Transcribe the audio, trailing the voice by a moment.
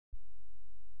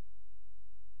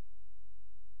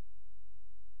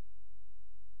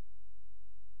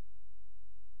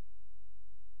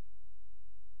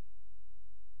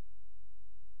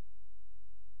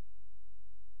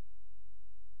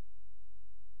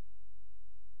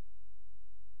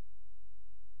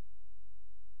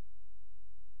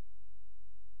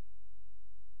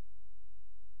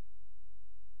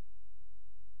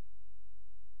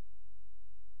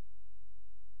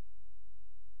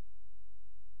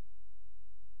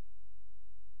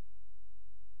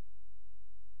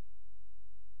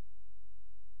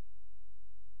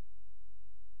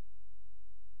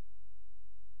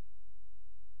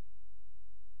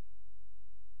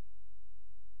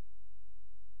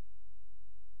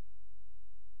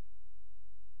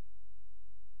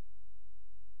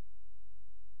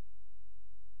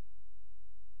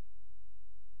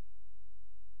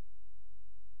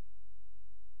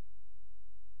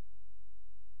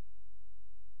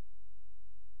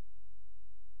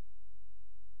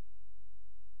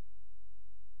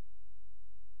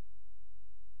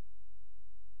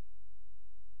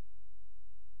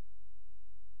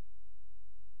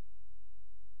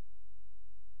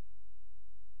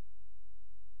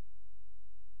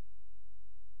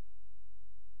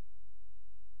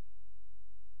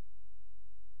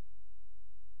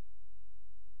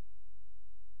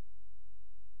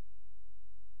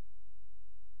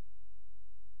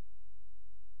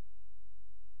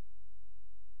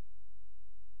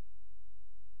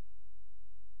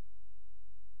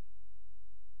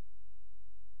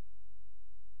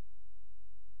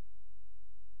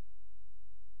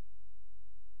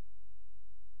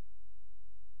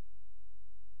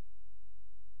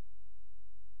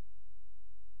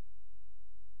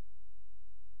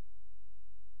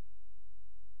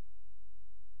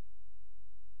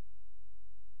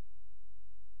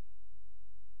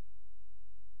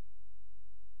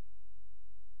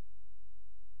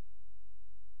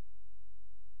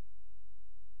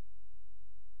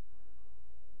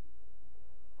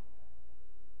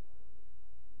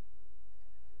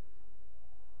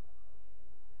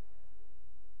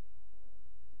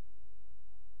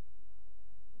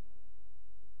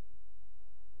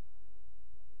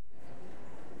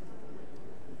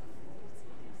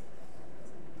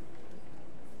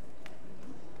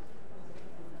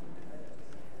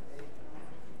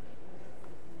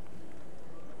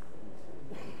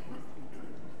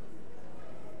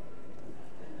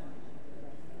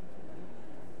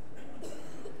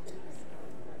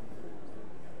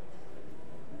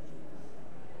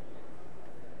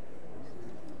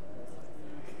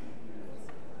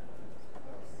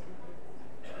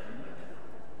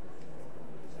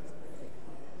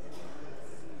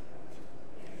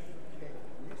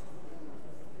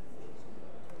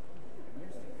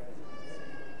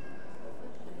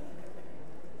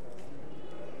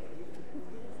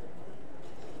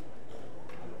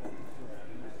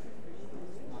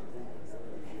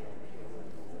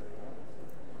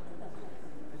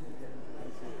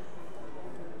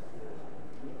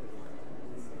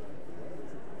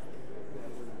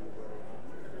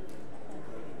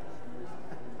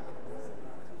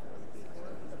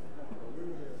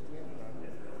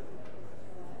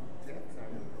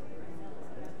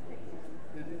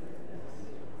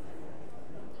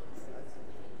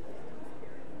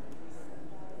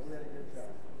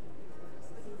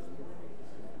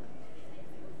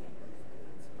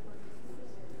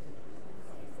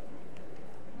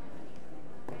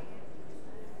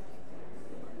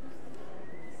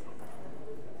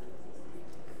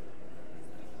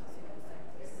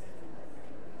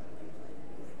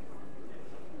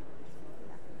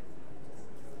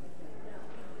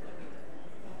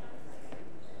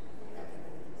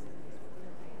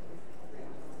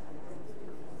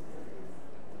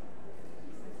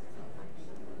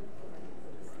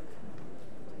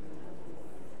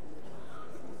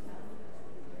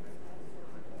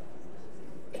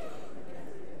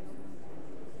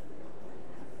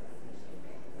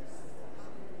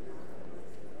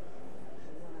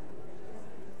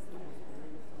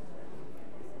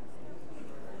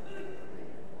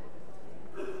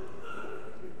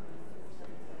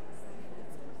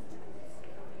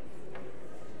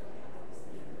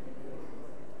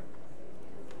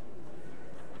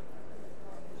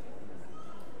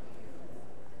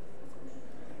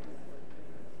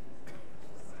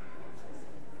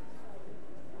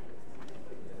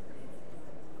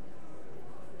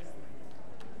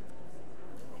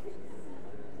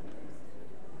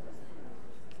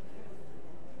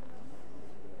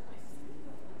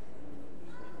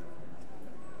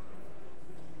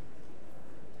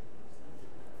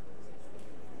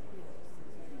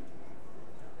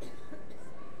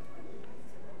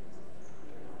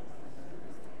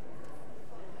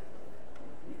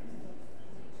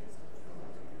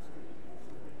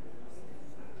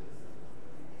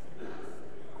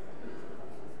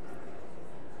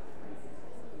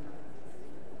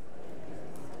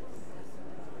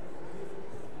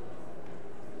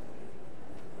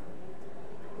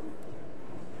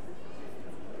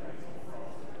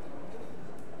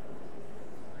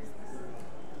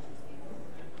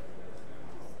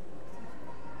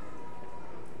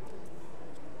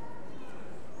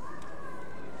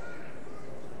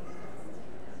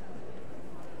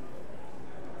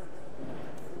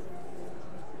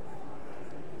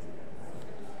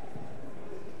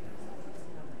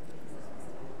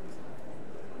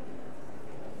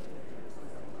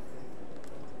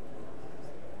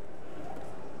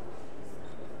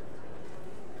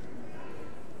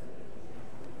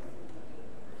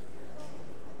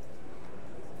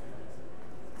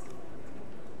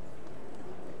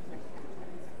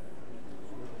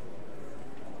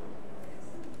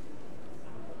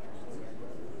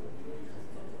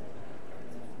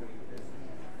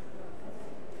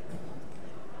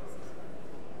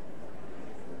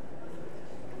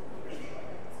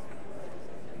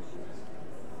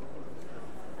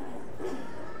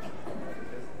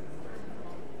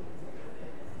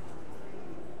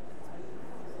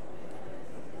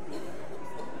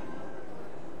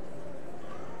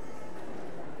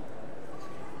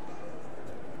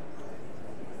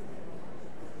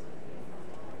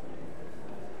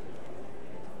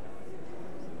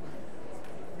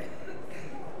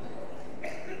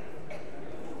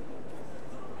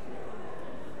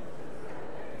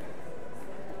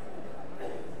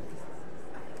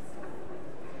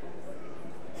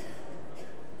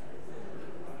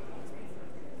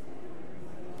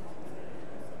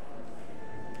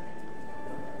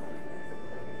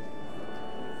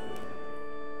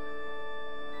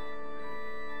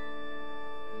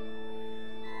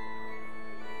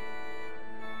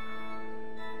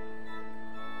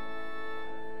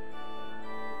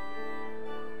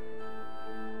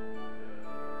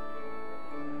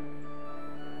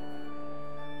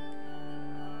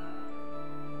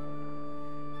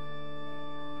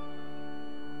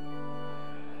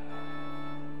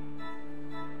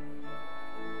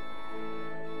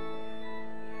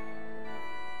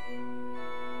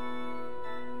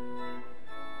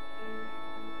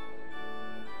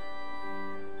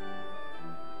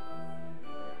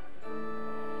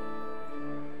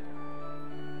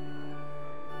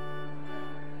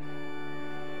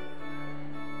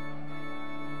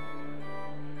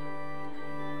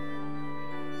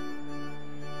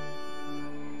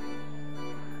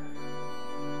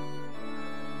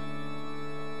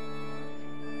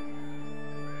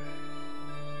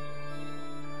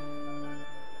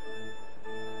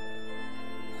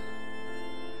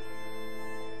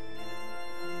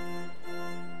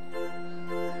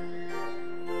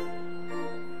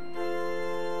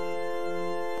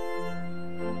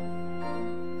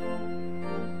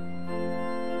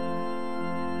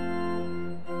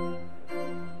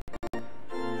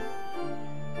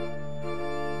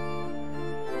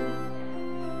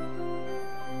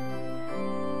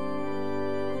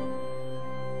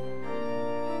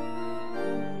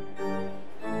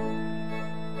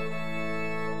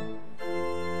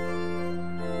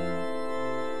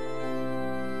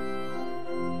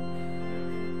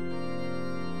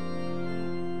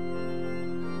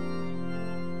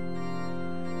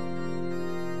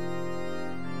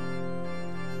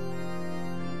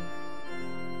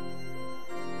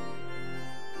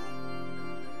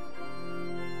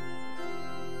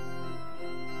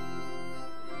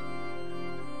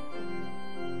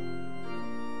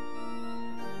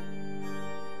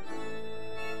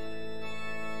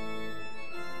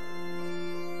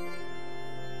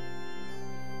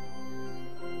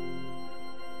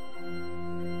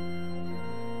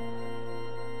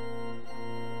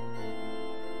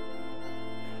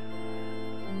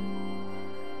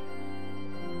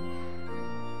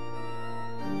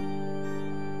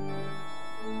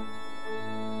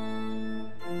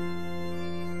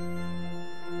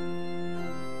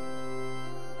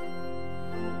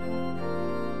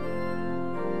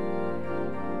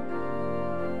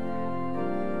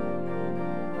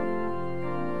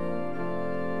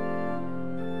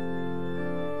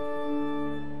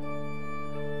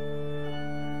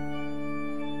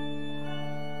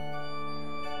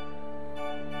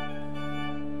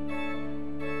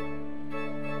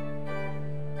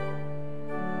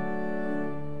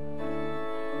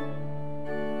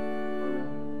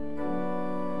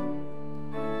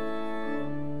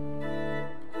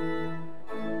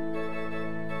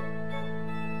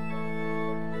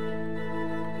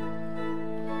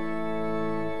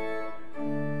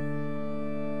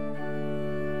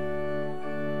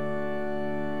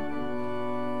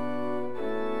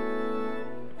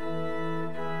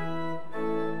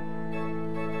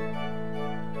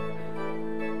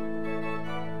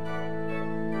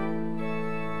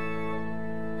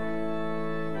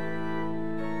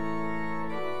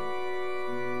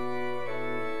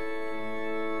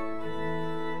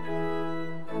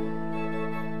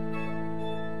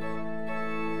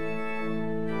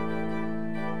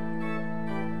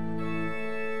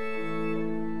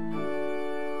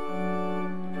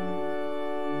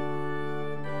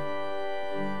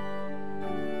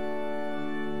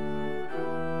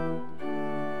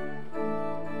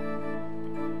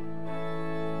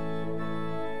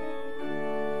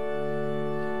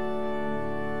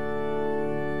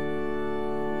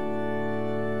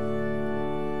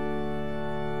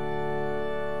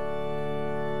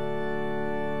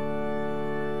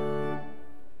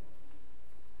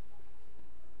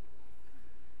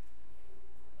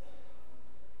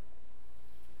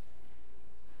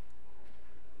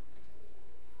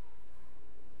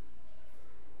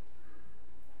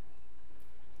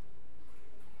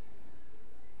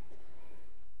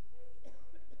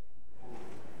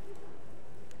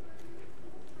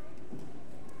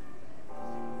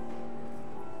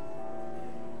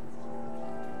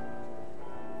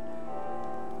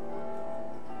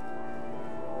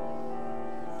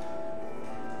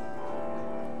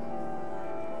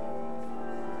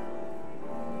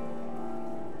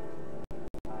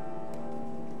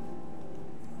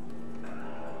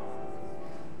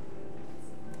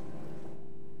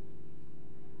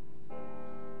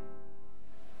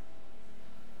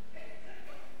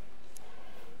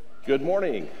Good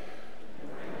morning.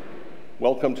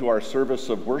 Welcome to our service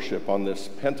of worship on this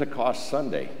Pentecost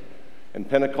Sunday. And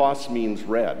Pentecost means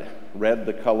red. Red,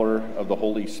 the color of the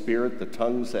Holy Spirit, the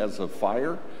tongues as of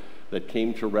fire that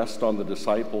came to rest on the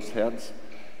disciples' heads,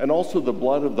 and also the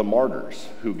blood of the martyrs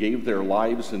who gave their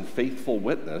lives in faithful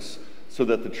witness so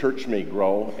that the church may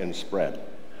grow and spread.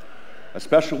 A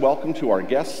special welcome to our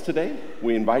guests today.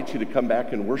 We invite you to come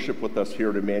back and worship with us here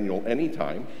at Immanuel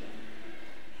anytime.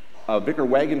 Vicar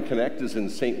Wagon Connect is in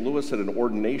St. Louis at an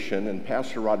ordination, and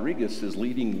Pastor Rodriguez is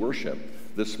leading worship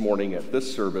this morning at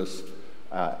this service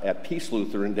at Peace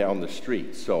Lutheran down the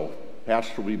street. So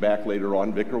Pastor will be back later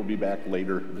on. Vicar will be back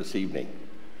later this evening.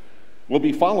 We'll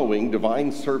be following Divine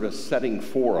Service Setting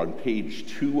 4 on page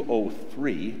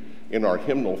 203 in our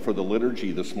hymnal for the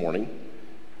liturgy this morning.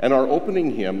 And our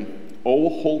opening hymn,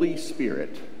 O Holy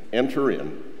Spirit, Enter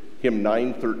In, hymn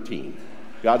 913.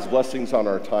 God's blessings on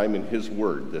our time in His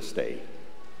Word this day.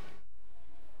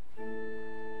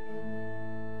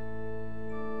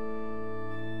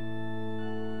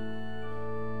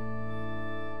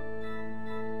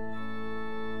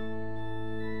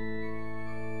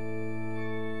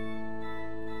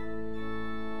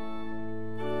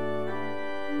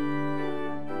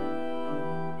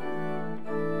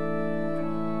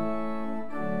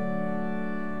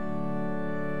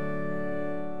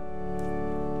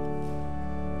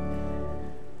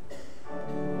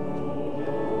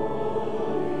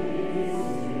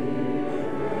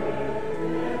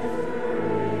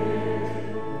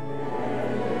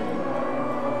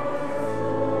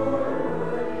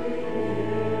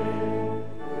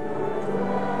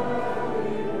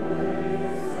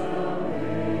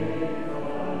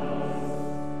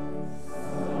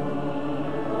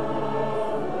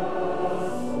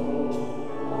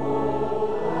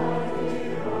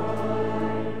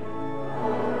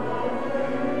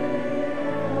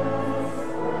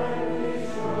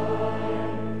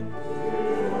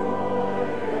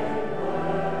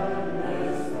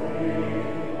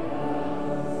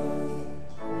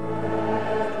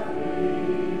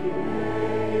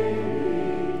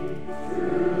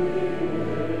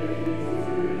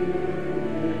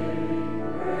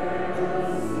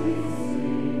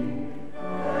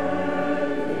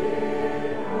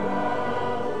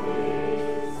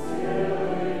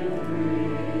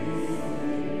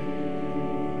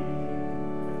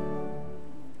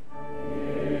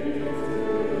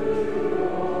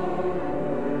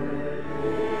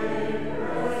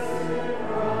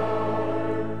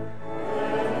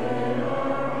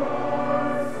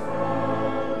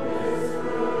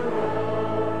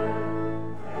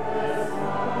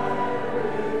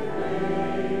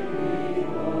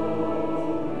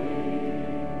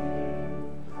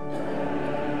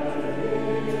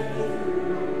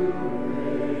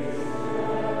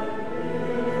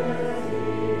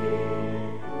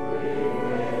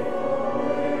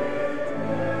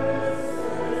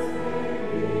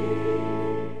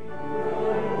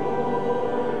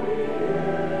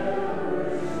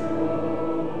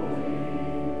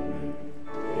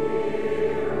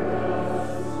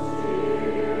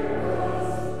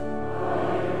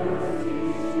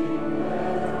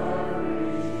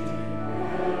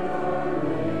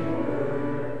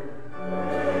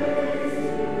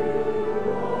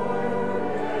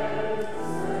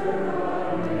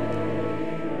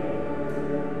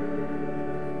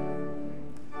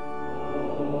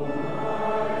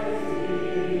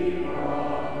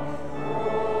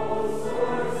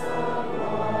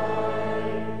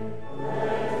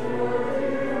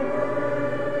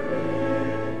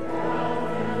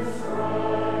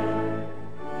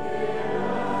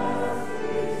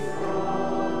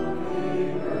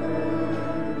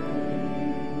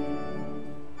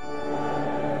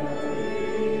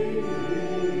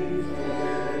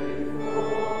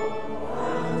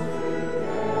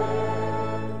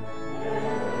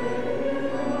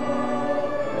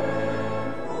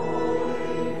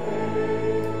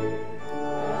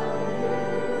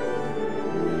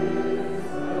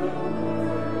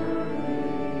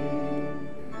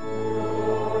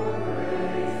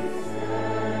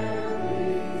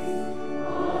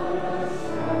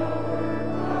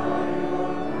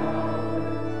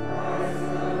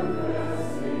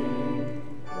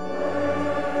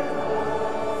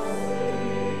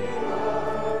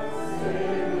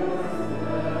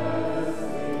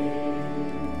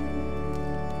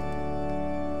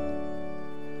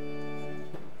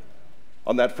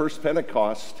 On that first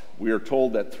Pentecost, we are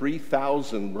told that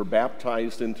 3,000 were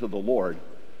baptized into the Lord,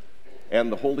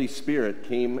 and the Holy Spirit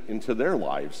came into their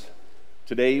lives.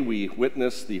 Today, we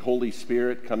witness the Holy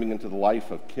Spirit coming into the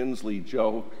life of Kinsley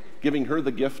Joe, giving her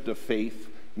the gift of faith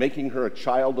making her a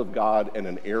child of God and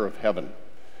an heir of heaven.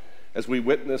 As we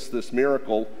witness this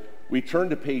miracle, we turn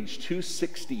to page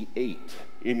 268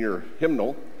 in your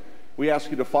hymnal. We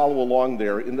ask you to follow along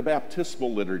there in the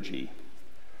baptismal liturgy.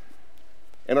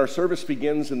 And our service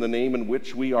begins in the name in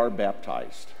which we are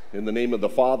baptized, in the name of the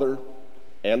Father,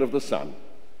 and of the Son,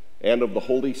 and of the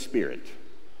Holy Spirit.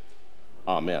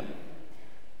 Amen.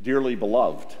 Dearly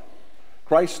beloved,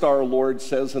 Christ our Lord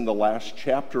says in the last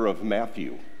chapter of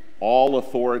Matthew, "All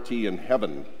authority in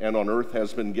heaven and on earth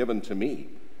has been given to me.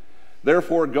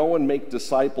 Therefore go and make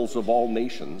disciples of all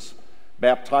nations,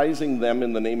 baptizing them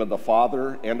in the name of the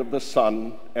Father, and of the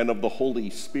Son, and of the Holy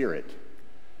Spirit."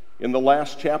 In the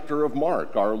last chapter of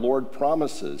Mark, our Lord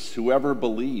promises whoever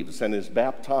believes and is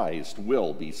baptized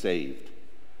will be saved.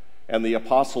 And the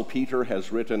Apostle Peter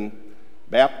has written,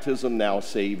 "Baptism now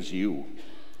saves you."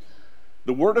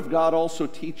 The Word of God also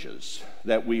teaches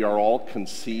that we are all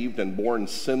conceived and born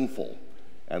sinful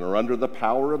and are under the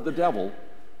power of the devil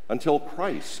until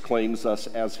Christ claims us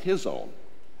as his own.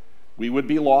 We would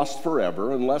be lost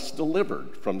forever unless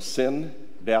delivered from sin,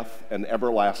 death, and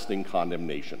everlasting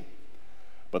condemnation.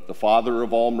 But the Father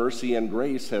of all mercy and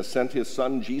grace has sent his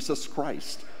Son, Jesus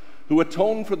Christ, who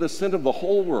atoned for the sin of the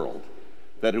whole world,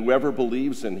 that whoever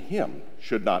believes in him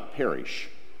should not perish,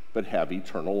 but have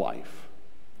eternal life.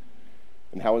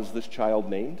 And how is this child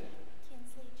named?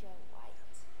 Kinsley Joe White.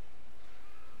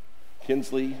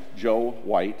 Kinsley Joe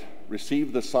White,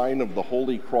 receive the sign of the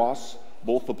Holy Cross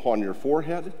both upon your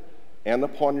forehead and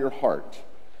upon your heart,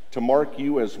 to mark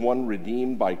you as one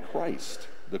redeemed by Christ,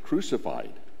 the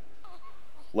crucified.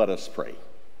 Let us pray.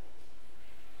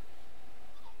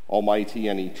 Almighty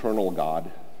and eternal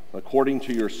God, according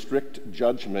to your strict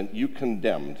judgment, you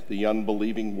condemned the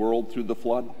unbelieving world through the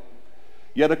flood.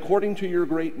 Yet according to your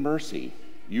great mercy,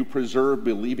 you preserved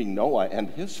believing Noah and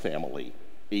his family,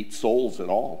 8 souls in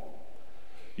all.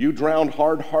 You drowned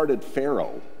hard-hearted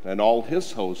Pharaoh and all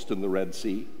his host in the Red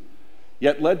Sea,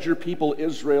 yet led your people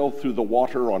Israel through the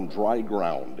water on dry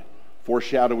ground,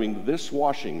 foreshadowing this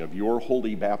washing of your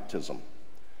holy baptism.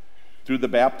 Through the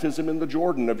baptism in the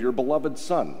Jordan of your beloved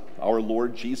Son, our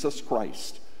Lord Jesus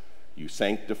Christ, you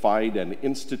sanctified and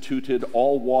instituted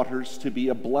all waters to be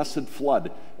a blessed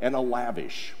flood and a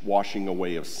lavish washing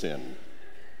away of sin.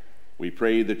 We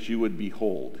pray that you would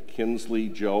behold Kinsley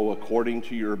Joe according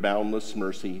to your boundless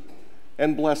mercy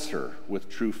and bless her with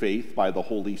true faith by the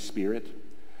Holy Spirit,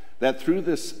 that through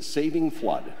this saving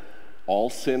flood,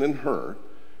 all sin in her,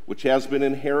 which has been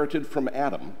inherited from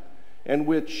Adam, and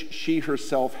which she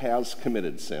herself has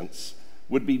committed since,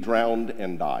 would be drowned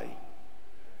and die.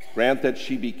 Grant that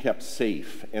she be kept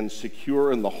safe and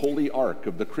secure in the holy ark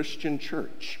of the Christian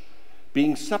church,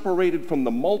 being separated from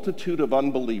the multitude of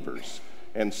unbelievers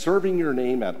and serving your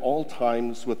name at all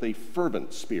times with a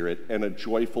fervent spirit and a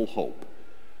joyful hope,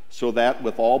 so that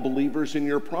with all believers in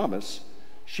your promise,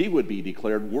 she would be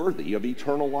declared worthy of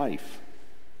eternal life.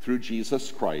 Through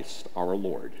Jesus Christ our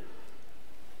Lord.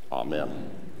 Amen.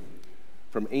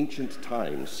 From ancient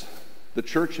times, the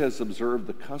Church has observed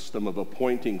the custom of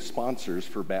appointing sponsors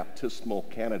for baptismal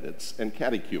candidates and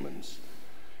catechumens.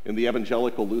 In the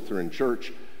Evangelical Lutheran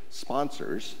Church,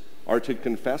 sponsors are to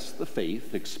confess the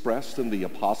faith expressed in the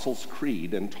Apostles'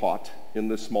 Creed and taught in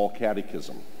the Small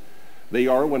Catechism. They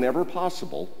are, whenever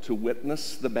possible, to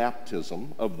witness the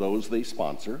baptism of those they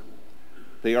sponsor.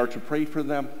 They are to pray for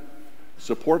them,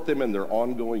 support them in their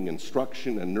ongoing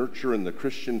instruction and nurture in the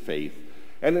Christian faith,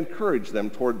 and encourage them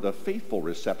toward the faithful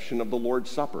reception of the Lord's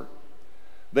Supper.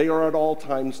 They are at all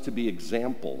times to be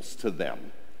examples to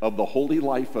them of the holy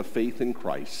life of faith in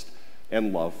Christ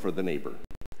and love for the neighbor.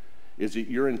 Is it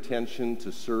your intention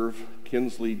to serve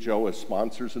Kinsley Joe as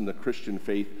sponsors in the Christian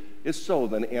faith? If so,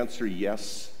 then answer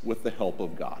yes with the help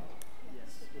of God.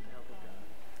 Yes, with the help of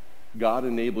God. God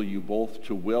enable you both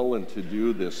to will and to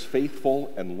do this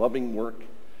faithful and loving work,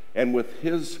 and with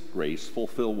his grace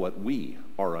fulfill what we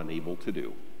are unable to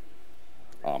do.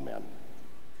 Amen.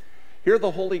 Hear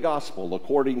the Holy Gospel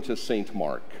according to St.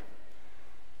 Mark.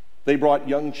 They brought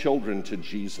young children to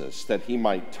Jesus that he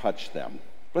might touch them,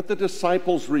 but the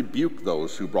disciples rebuked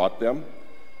those who brought them.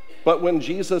 But when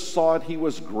Jesus saw it, he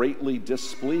was greatly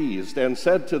displeased and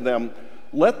said to them,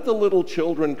 "Let the little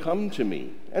children come to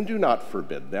me, and do not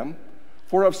forbid them,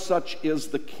 for of such is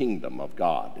the kingdom of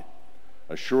God.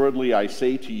 Assuredly, I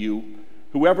say to you,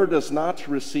 whoever does not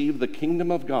receive the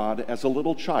kingdom of God as a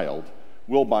little child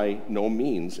will by no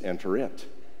means enter it."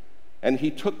 And he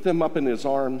took them up in his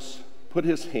arms, put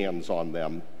his hands on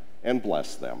them, and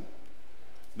blessed them.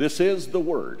 This is the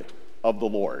word of the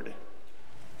Lord.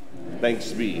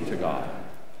 Thanks be to God.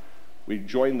 We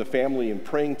join the family in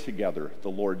praying together the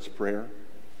Lord's Prayer.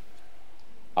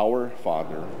 Our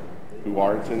Father, who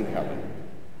art in heaven,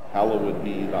 hallowed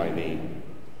be thy name.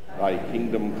 Thy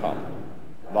kingdom come,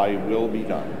 thy will be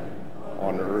done,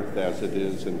 on earth as it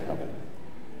is in heaven.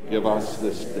 Give us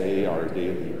this day our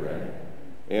daily bread,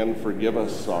 and forgive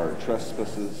us our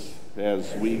trespasses,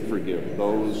 as we forgive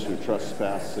those who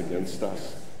trespass against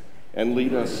us. And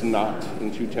lead us not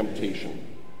into temptation,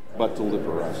 but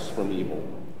deliver us from evil.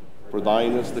 For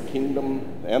thine is the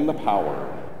kingdom, and the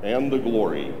power, and the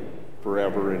glory,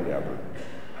 forever and ever.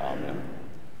 Amen.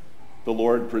 The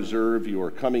Lord preserve your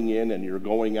coming in and your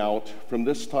going out from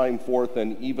this time forth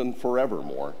and even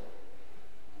forevermore.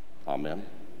 Amen.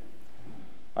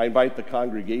 I invite the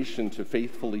congregation to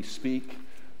faithfully speak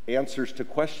answers to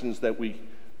questions that we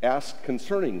ask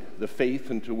concerning the faith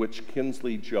into which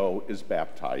Kinsley Joe is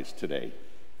baptized today.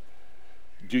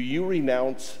 Do you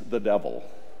renounce the devil?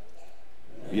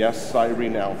 Yes, I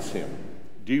renounce him.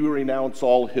 Do you renounce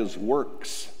all his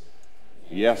works?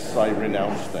 Yes, I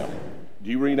renounce them. Do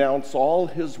you renounce all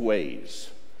his ways?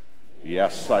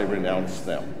 Yes, I renounce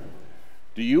them.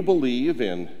 Do you believe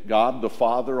in God the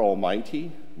Father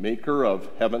Almighty, maker of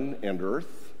heaven and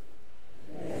earth?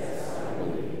 Yes, I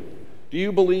believe. Do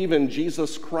you believe in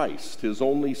Jesus Christ, his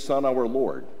only Son, our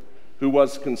Lord, who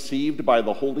was conceived by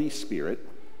the Holy Spirit,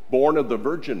 born of the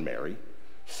Virgin Mary,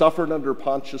 suffered under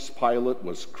Pontius Pilate,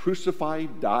 was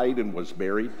crucified, died, and was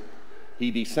buried?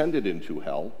 He descended into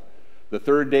hell. The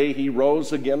third day he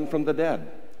rose again from the dead.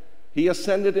 He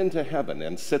ascended into heaven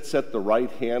and sits at the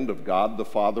right hand of God the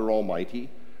Father Almighty.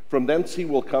 From thence he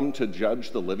will come to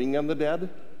judge the living and the dead?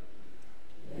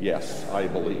 Yes, I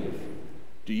believe.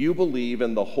 Do you believe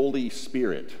in the Holy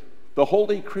Spirit, the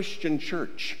holy Christian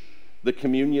church, the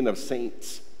communion of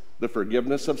saints, the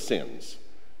forgiveness of sins,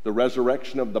 the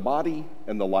resurrection of the body,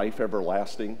 and the life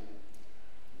everlasting?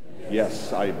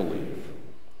 Yes, I believe.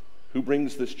 Who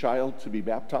brings this child to be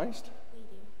baptized?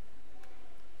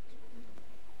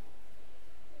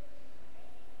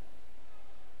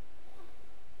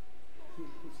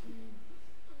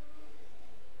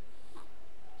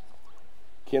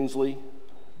 Kinsley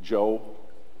Joe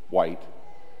White,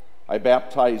 I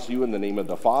baptize you in the name of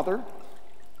the Father,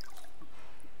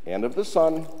 and of the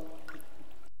Son,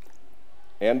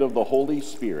 and of the Holy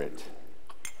Spirit.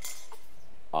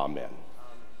 Amen.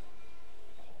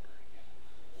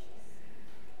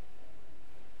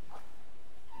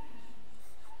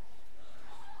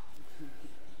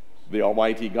 The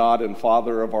Almighty God and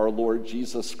Father of our Lord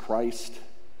Jesus Christ,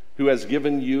 who has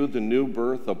given you the new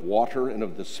birth of water and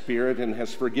of the Spirit and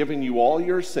has forgiven you all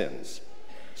your sins,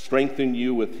 strengthen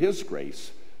you with his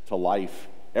grace to life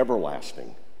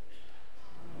everlasting.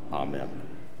 Amen.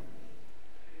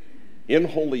 In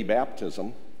holy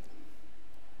baptism,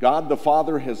 God the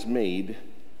Father has made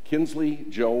Kinsley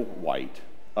Joe White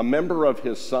a member of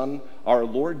his Son, our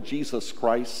Lord Jesus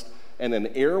Christ, and an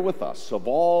heir with us of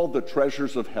all the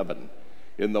treasures of heaven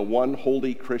in the one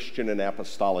holy Christian and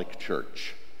apostolic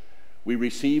church. We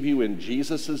receive you in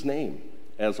Jesus' name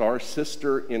as our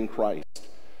sister in Christ,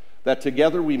 that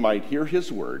together we might hear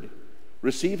his word,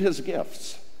 receive his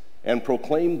gifts, and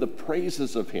proclaim the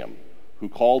praises of him who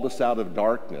called us out of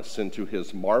darkness into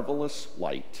his marvelous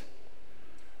light.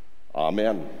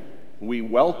 Amen. We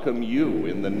welcome you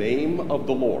in the name of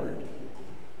the Lord.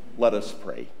 Let us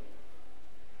pray.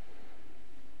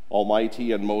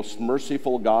 Almighty and most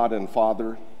merciful God and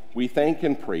Father, we thank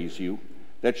and praise you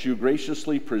that you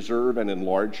graciously preserve and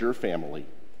enlarge your family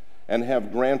and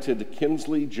have granted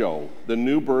Kinsley Joe the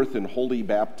new birth in holy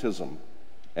baptism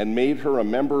and made her a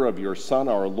member of your Son,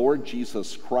 our Lord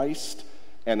Jesus Christ,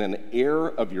 and an heir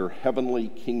of your heavenly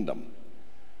kingdom.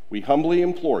 We humbly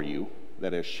implore you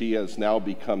that as she has now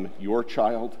become your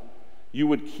child, you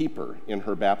would keep her in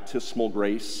her baptismal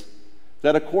grace,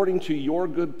 that according to your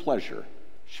good pleasure,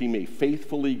 she may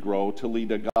faithfully grow to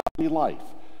lead a godly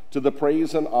life to the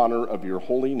praise and honor of your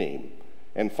holy name,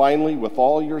 and finally, with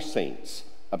all your saints,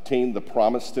 obtain the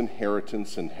promised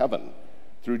inheritance in heaven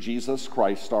through Jesus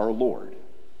Christ our Lord.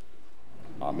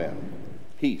 Amen.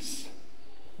 Peace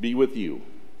be with you.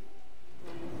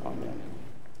 Amen.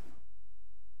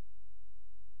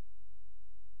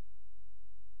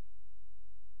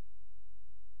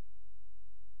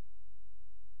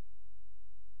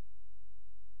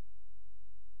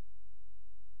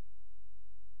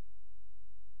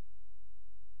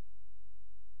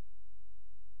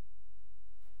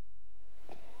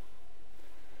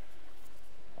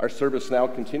 Our service now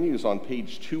continues on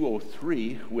page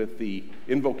 203 with the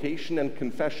invocation and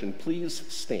confession. Please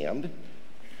stand.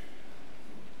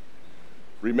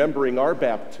 Remembering our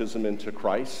baptism into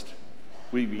Christ,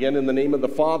 we begin in the name of the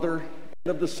Father,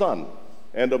 and of the Son,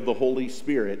 and of the Holy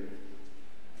Spirit.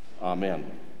 Amen.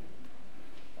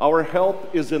 Our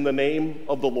help is in the name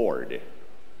of the Lord.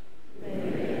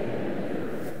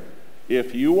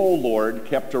 If you, O Lord,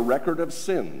 kept a record of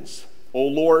sins, O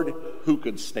Lord, who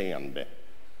could stand?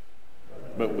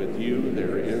 But with you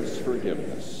there is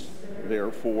forgiveness.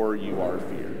 Therefore you are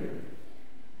feared.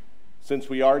 Since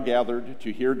we are gathered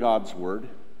to hear God's word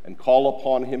and call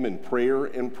upon him in prayer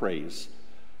and praise,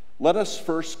 let us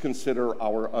first consider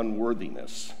our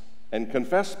unworthiness and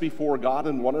confess before God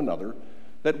and one another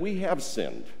that we have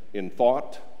sinned in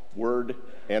thought, word,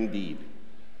 and deed,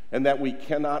 and that we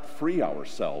cannot free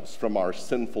ourselves from our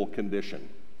sinful condition.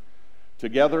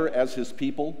 Together as his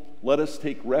people, let us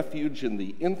take refuge in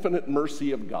the infinite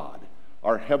mercy of God,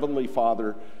 our Heavenly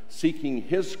Father, seeking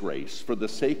his grace for the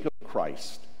sake of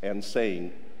Christ, and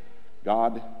saying,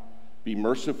 God, be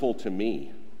merciful to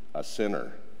me, a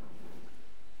sinner.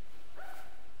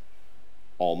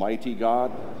 Almighty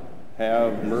God,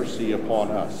 have mercy upon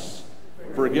us.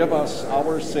 Forgive us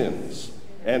our sins,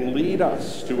 and lead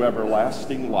us to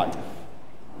everlasting life.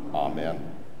 Amen.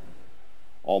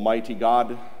 Almighty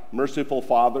God, merciful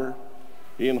Father,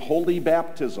 in holy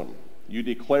baptism, you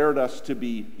declared us to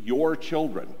be your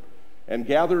children and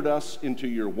gathered us into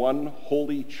your one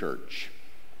holy church,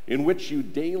 in which you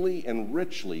daily and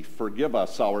richly forgive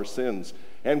us our sins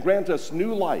and grant us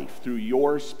new life through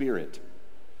your Spirit.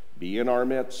 Be in our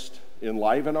midst,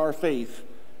 enliven our faith,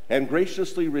 and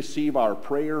graciously receive our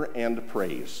prayer and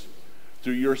praise.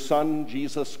 Through your Son,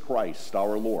 Jesus Christ,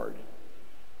 our Lord.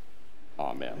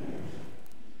 Amen.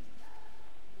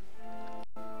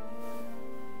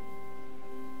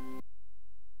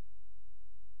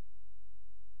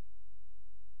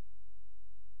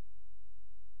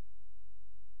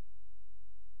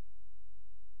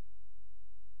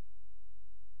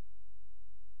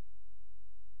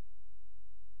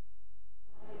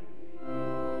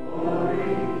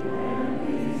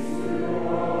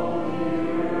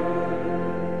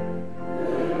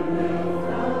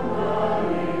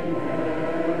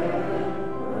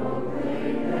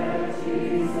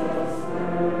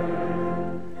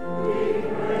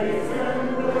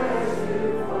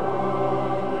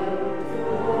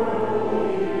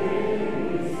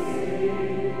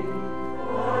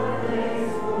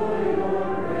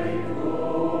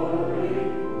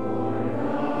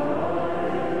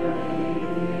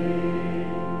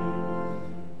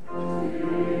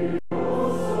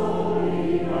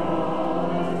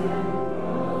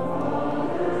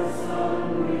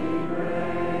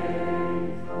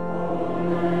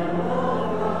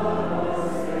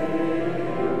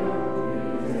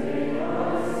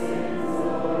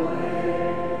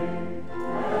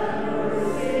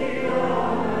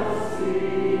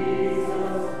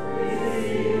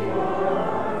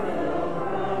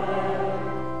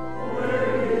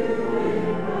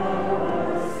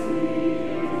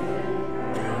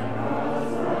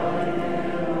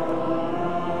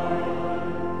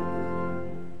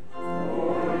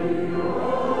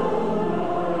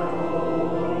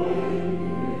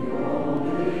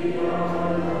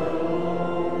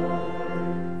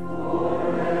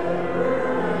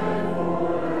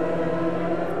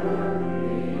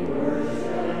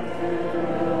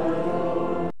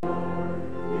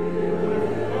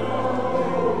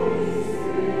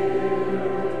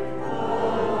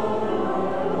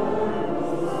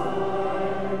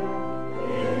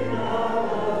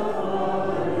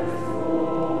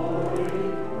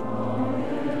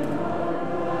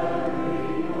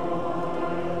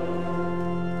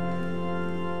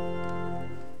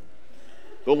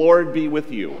 The Lord be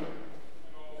with you.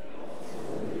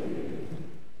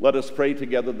 Let us pray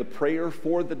together the prayer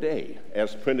for the day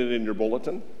as printed in your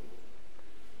bulletin.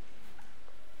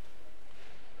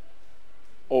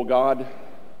 O God,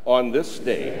 on this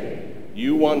day,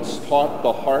 you once taught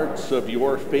the hearts of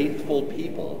your faithful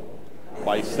people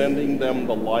by sending them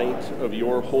the light of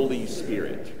your Holy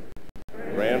Spirit.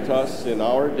 Grant us in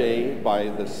our day by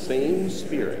the same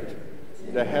Spirit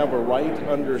to have a right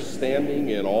understanding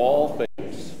in all things,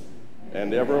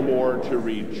 and evermore to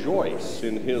rejoice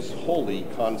in his holy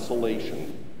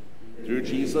consolation. Through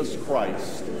Jesus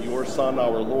Christ, your Son,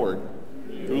 our Lord,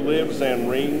 who lives and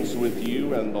reigns with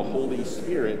you and the Holy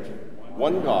Spirit,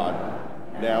 one God,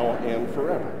 now and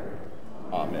forever.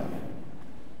 Amen.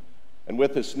 And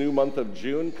with this new month of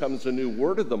June comes a new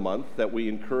word of the month that we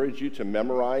encourage you to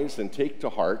memorize and take to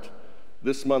heart.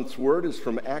 This month's word is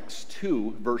from Acts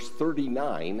 2, verse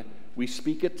 39. We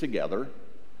speak it together.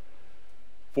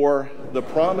 For the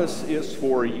promise is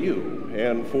for you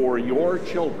and for your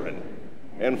children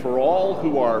and for all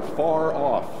who are far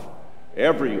off,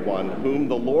 everyone whom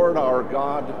the Lord our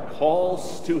God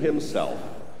calls to himself.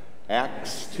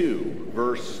 Acts 2,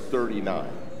 verse 39.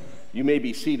 You may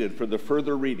be seated for the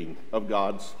further reading of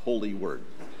God's holy word.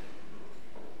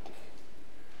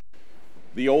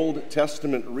 The Old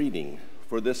Testament reading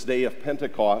for this day of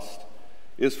Pentecost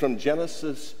is from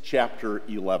Genesis chapter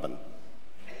 11.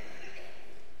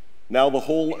 Now the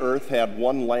whole earth had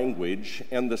one language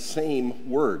and the same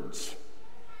words.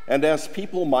 And as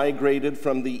people migrated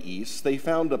from the east, they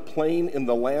found a plain in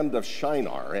the land of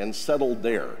Shinar and settled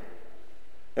there.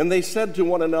 And they said to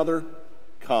one another,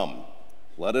 "Come,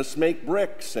 let us make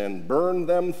bricks and burn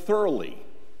them thoroughly."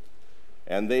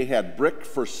 And they had brick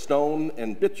for stone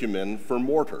and bitumen for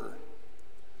mortar.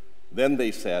 Then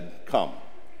they said, "Come,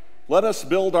 let us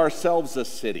build ourselves a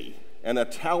city and a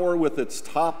tower with its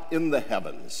top in the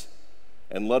heavens.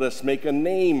 And let us make a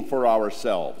name for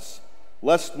ourselves,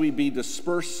 lest we be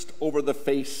dispersed over the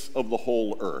face of the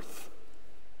whole earth."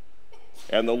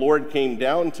 And the Lord came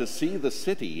down to see the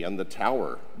city and the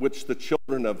tower which the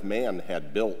children of man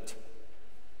had built.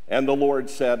 And the Lord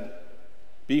said,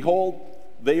 "Behold,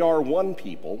 they are one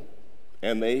people,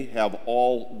 and they have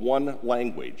all one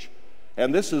language.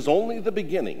 And this is only the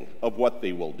beginning of what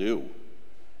they will do.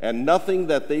 And nothing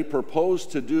that they propose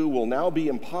to do will now be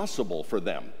impossible for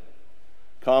them.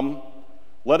 Come,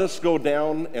 let us go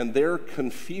down and there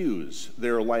confuse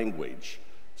their language,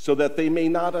 so that they may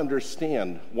not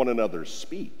understand one another's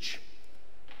speech."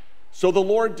 So the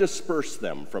Lord dispersed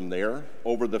them from there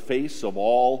over the face of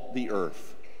all the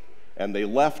earth, and they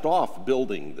left off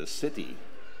building the city.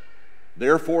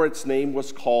 Therefore its name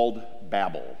was called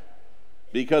Babel,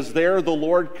 because there the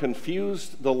Lord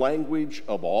confused the language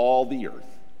of all the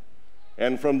earth.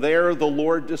 And from there the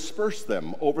Lord dispersed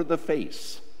them over the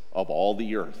face of all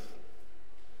the earth.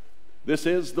 This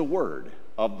is the word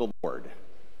of the Lord.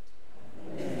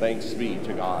 Thanks be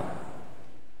to God.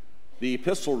 The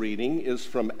epistle reading is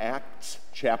from Acts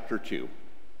chapter 2.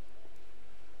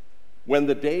 When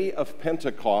the day of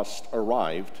Pentecost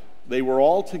arrived, they were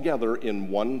all together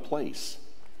in one place.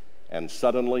 And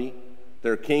suddenly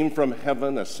there came from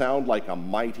heaven a sound like a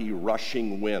mighty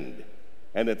rushing wind,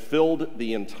 and it filled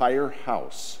the entire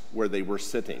house where they were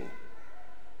sitting.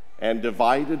 And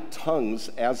divided tongues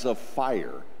as of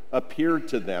fire appeared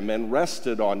to them and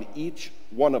rested on each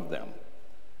one of them.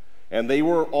 And they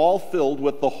were all filled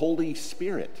with the Holy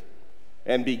Spirit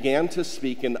and began to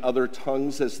speak in other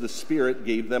tongues as the Spirit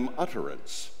gave them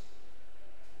utterance.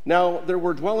 Now there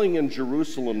were dwelling in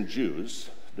Jerusalem Jews,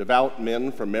 devout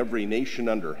men from every nation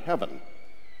under heaven.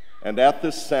 And at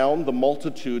this sound the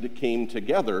multitude came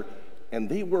together, and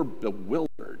they were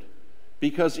bewildered,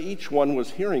 because each one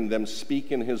was hearing them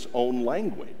speak in his own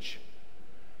language.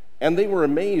 And they were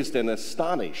amazed and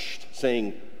astonished,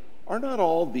 saying, "Are not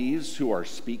all these who are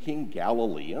speaking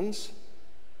Galileans?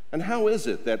 And how is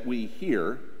it that we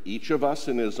hear, each of us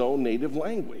in his own native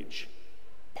language?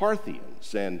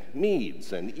 Parthians and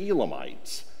Medes and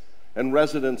Elamites, and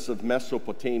residents of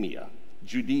Mesopotamia,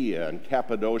 Judea and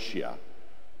Cappadocia,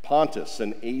 Pontus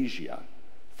and Asia,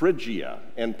 Phrygia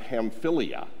and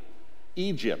Pamphylia,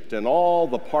 Egypt and all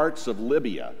the parts of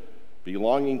Libya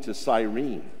belonging to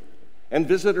Cyrene, and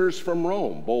visitors from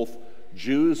Rome, both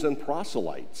Jews and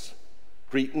proselytes,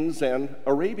 Cretans and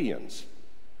Arabians.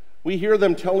 We hear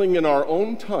them telling in our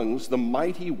own tongues the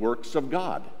mighty works of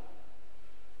God."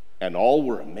 And all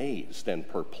were amazed and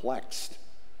perplexed,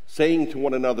 saying to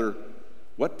one another,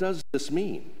 "What does this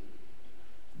mean?"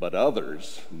 But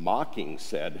others, mocking,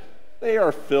 said, "They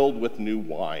are filled with new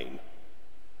wine."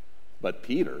 But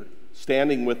Peter,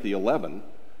 standing with the 11,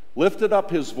 lifted up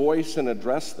his voice and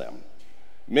addressed them,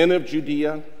 "Men of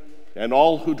Judea, and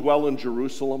all who dwell in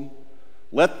Jerusalem,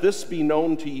 let this be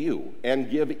known to you, and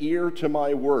give ear to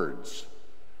my words.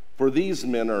 For these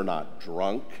men are not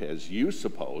drunk, as you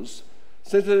suppose,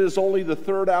 since it is only the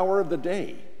third hour of the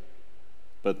day.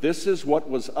 But this is what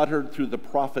was uttered through the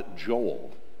prophet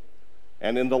Joel.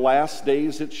 And in the last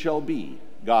days it shall be,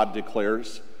 God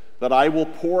declares, that I will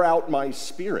pour out my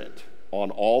Spirit on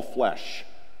all flesh.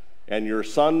 And your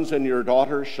sons and your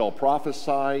daughters shall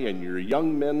prophesy, and your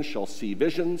young men shall see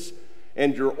visions,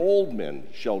 and your old men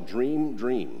shall dream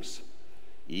dreams.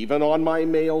 Even on my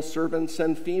male servants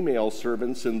and female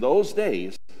servants in those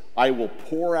days I will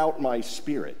pour out my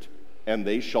Spirit, and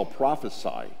they shall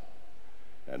prophesy.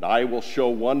 And I will show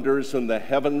wonders in the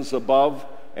heavens above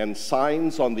and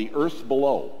signs on the earth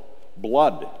below,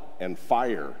 blood and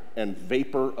fire and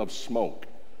vapor of smoke.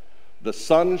 The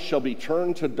sun shall be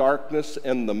turned to darkness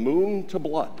and the moon to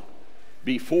blood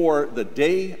before the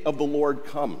day of the Lord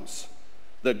comes,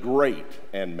 the great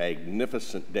and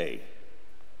magnificent day.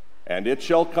 And it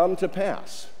shall come to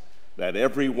pass that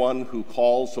everyone who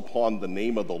calls upon the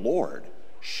name of the Lord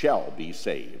shall be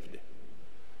saved."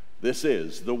 This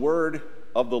is the word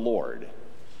of the Lord.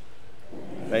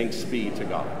 Thanks be to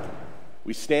God.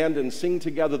 We stand and sing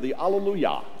together the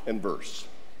Alleluia and verse.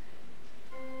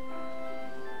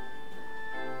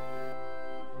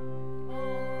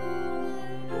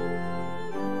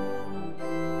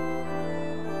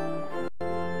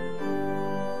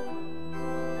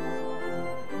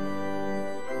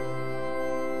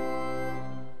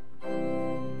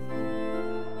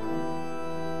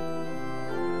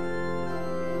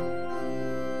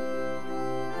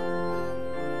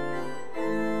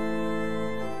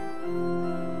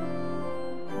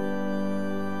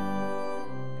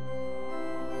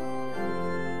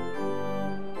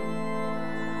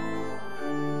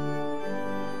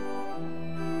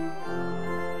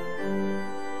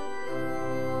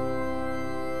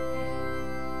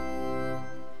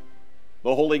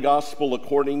 The Holy Gospel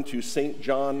according to St.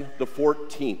 John, the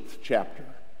 14th chapter.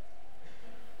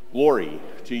 Glory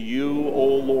to you, O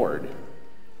Lord.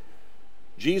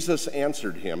 Jesus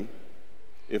answered him,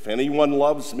 "If anyone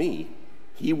loves me,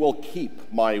 he will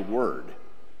keep my word,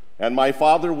 and my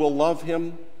Father will love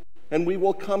him, and we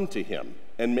will come to him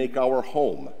and make our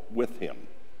home with him.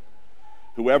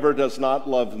 Whoever does not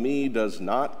love me does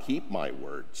not keep my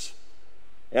words.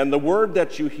 And the word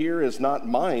that you hear is not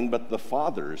mine, but the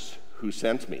Father's who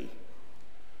sent me.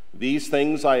 These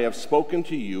things I have spoken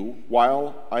to you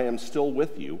while I am still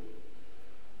with you.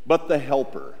 But the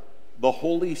Helper, the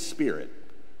Holy Spirit,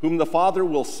 whom the Father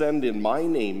will send in my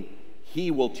name,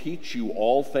 he will teach you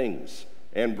all things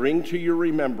and bring to your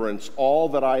remembrance all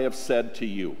that I have said to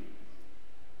you.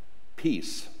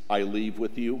 Peace I leave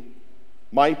with you,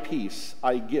 my peace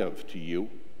I give to you.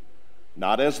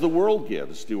 Not as the world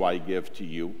gives do I give to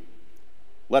you.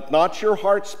 Let not your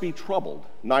hearts be troubled,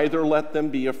 neither let them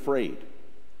be afraid.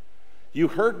 You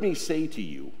heard me say to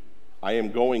you, I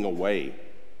am going away,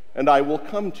 and I will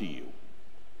come to you.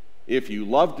 If you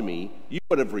loved me, you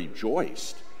would have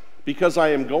rejoiced, because I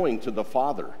am going to the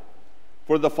Father.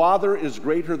 For the Father is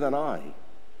greater than I.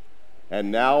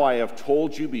 And now I have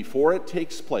told you before it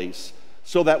takes place,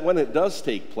 so that when it does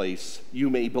take place, you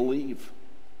may believe.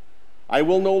 I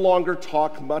will no longer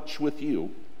talk much with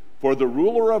you, for the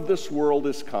ruler of this world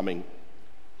is coming.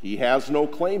 He has no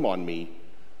claim on me,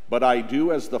 but I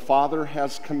do as the Father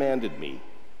has commanded me,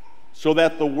 so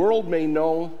that the world may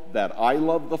know that I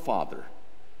love the Father.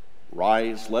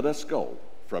 Rise, let us go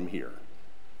from here."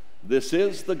 This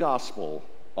is the gospel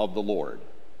of the Lord.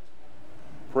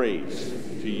 Praise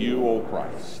to you, O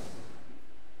Christ.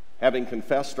 Having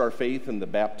confessed our faith in the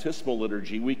baptismal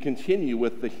liturgy, we continue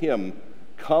with the hymn,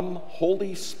 "Come,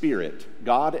 Holy Spirit,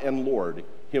 God and Lord,"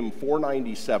 hymn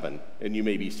 497, and you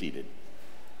may be seated.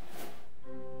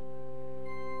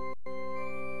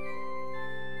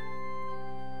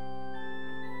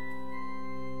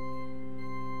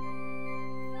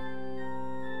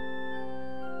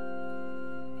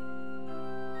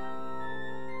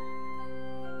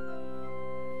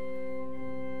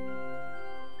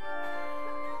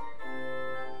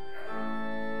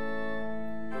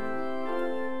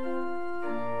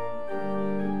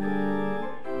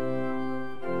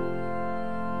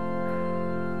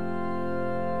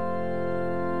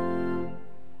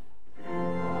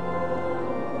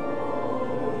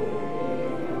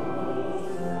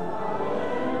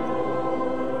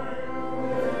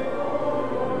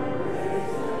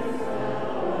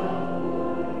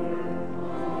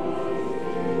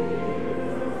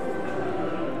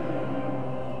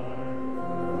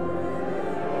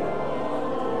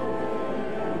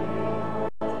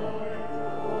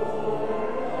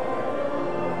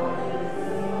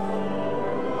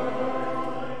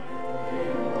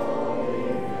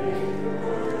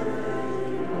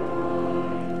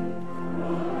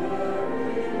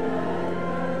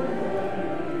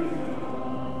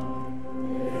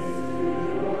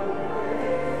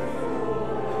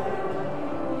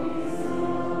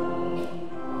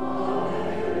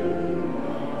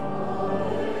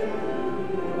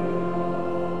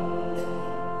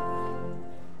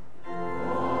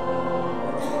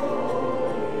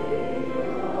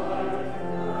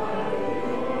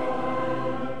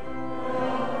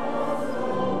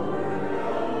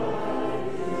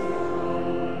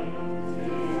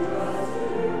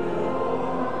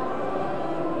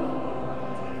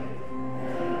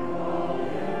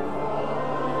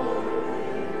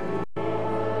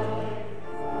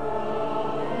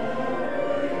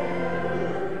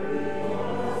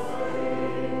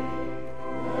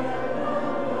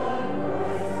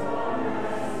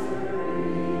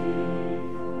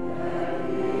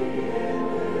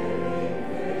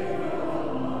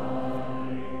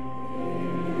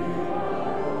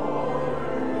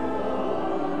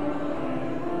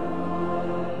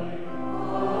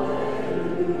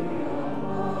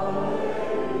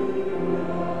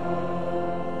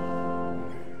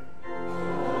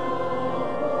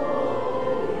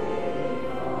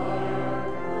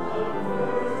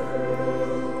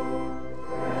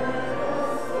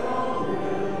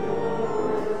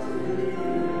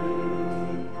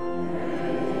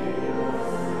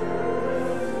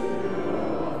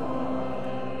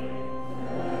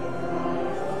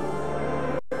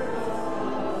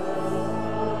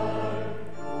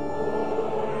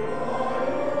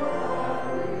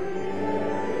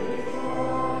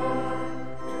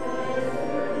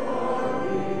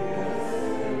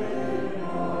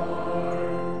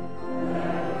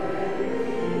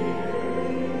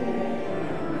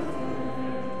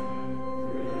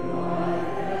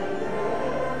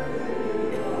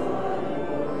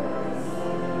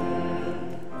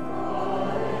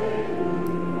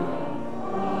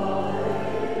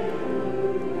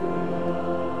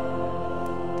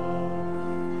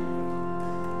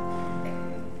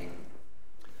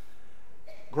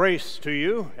 Grace to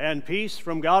you and peace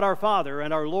from God our Father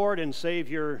and our Lord and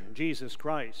Savior Jesus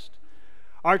Christ.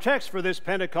 Our text for this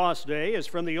Pentecost day is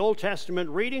from the Old Testament,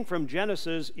 reading from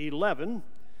Genesis 11.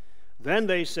 Then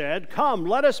they said, "Come,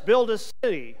 let us build a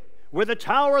city with a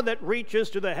tower that reaches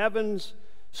to the heavens,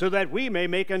 so that we may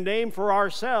make a name for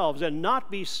ourselves and not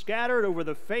be scattered over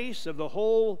the face of the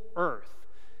whole earth."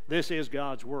 This is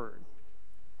God's word.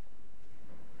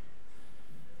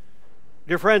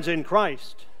 Dear friends in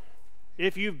Christ,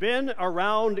 if you've been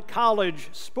around college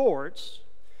sports,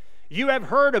 you have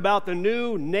heard about the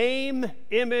new name,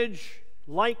 image,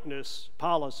 likeness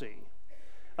policy,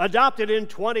 adopted in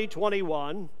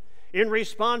 2021 in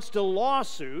response to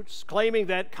lawsuits claiming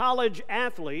that college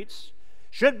athletes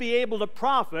should be able to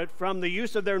profit from the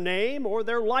use of their name or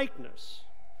their likeness.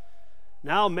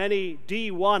 Now many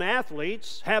D1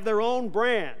 athletes have their own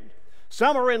brand.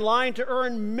 Some are in line to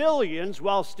earn millions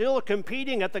while still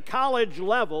competing at the college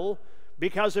level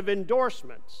because of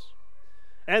endorsements.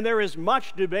 And there is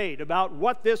much debate about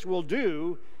what this will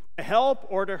do to help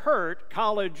or to hurt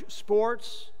college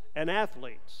sports and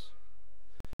athletes.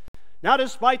 Now,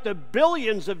 despite the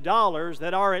billions of dollars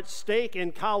that are at stake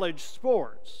in college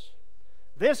sports,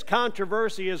 this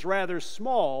controversy is rather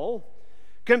small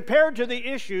compared to the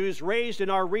issues raised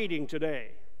in our reading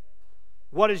today.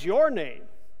 What is your name?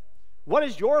 What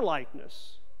is your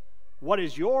likeness? What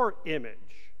is your image?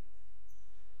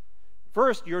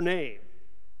 First, your name.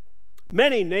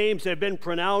 Many names have been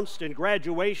pronounced in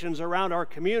graduations around our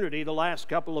community the last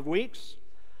couple of weeks.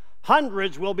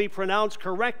 Hundreds will be pronounced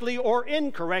correctly or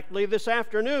incorrectly this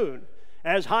afternoon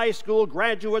as high school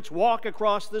graduates walk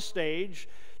across the stage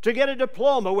to get a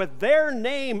diploma with their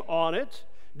name on it,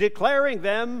 declaring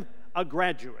them a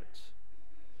graduate.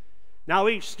 Now,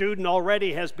 each student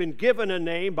already has been given a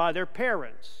name by their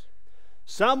parents.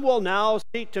 Some will now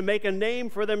seek to make a name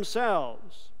for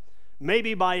themselves,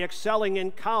 maybe by excelling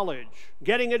in college,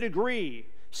 getting a degree,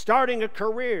 starting a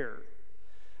career.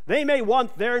 They may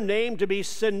want their name to be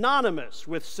synonymous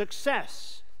with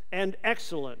success and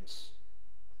excellence.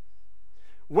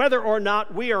 Whether or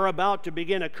not we are about to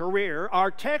begin a career, our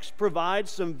text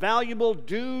provides some valuable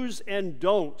do's and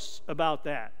don'ts about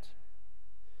that.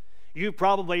 You've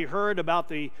probably heard about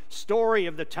the story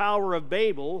of the Tower of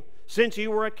Babel since you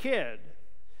were a kid.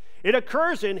 It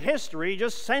occurs in history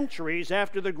just centuries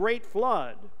after the Great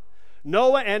Flood.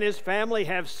 Noah and his family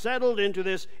have settled into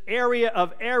this area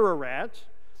of Ararat.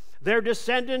 Their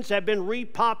descendants have been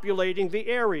repopulating the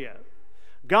area.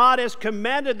 God has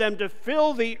commanded them to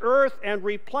fill the earth and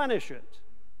replenish it.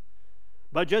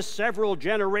 But just several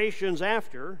generations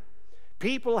after,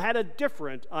 people had a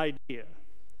different idea.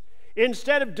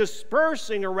 Instead of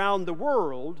dispersing around the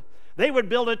world, they would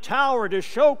build a tower to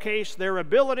showcase their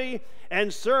ability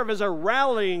and serve as a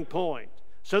rallying point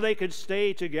so they could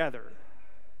stay together.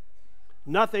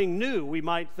 Nothing new, we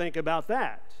might think about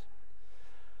that.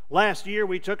 Last year,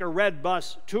 we took a red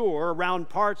bus tour around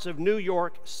parts of New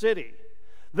York City.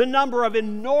 The number of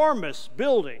enormous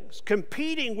buildings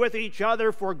competing with each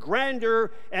other for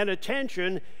grandeur and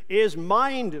attention is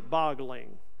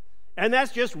mind-boggling. And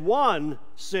that's just one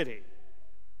city.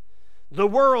 The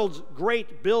world's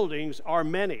great buildings are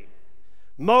many.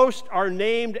 Most are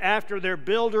named after their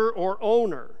builder or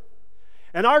owner.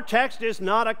 And our text is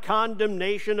not a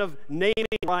condemnation of naming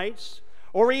rights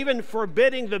or even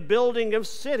forbidding the building of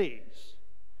cities.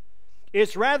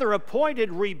 It's rather a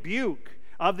pointed rebuke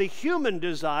of the human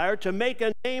desire to make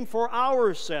a name for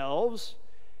ourselves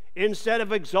instead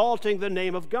of exalting the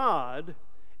name of God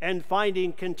and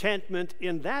finding contentment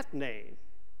in that name.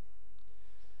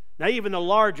 Now, even the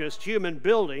largest human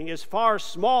building is far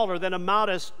smaller than a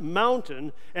modest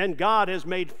mountain, and God has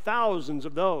made thousands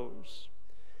of those.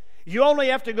 You only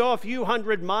have to go a few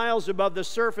hundred miles above the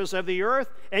surface of the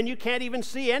earth, and you can't even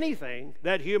see anything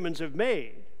that humans have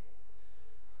made.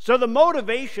 So the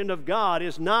motivation of God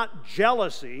is not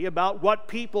jealousy about what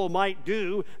people might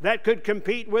do that could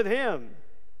compete with Him.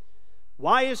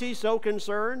 Why is He so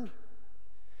concerned?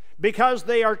 Because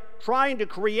they are trying to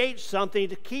create something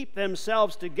to keep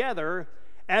themselves together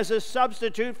as a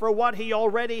substitute for what He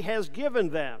already has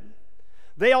given them.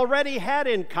 They already had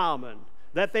in common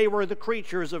that they were the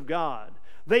creatures of God.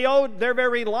 They owed their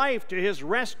very life to His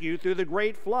rescue through the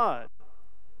great flood.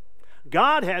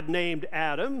 God had named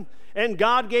Adam, and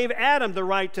God gave Adam the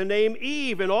right to name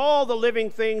Eve and all the living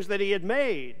things that He had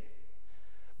made.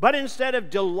 But instead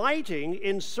of delighting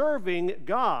in serving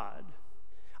God,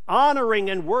 honoring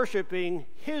and worshiping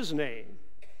His name,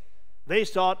 they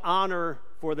sought honor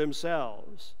for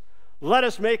themselves. Let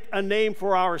us make a name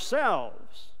for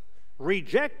ourselves,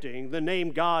 rejecting the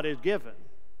name God has given.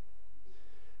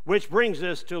 which brings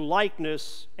us to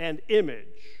likeness and image.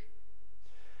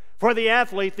 For the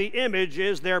athlete, the image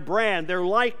is their brand, their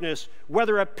likeness,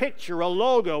 whether a picture, a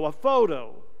logo, a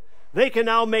photo. They can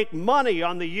now make money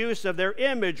on the use of their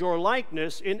image or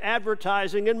likeness in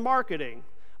advertising and marketing,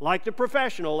 like the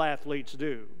professional athletes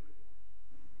do.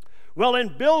 Well,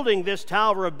 in building this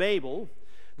Tower of Babel,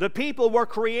 the people were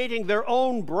creating their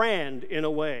own brand in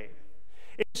a way.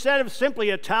 Instead of simply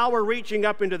a tower reaching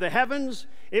up into the heavens,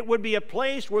 it would be a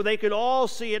place where they could all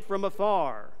see it from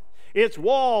afar. Its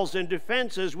walls and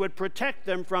defenses would protect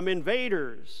them from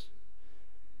invaders.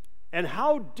 And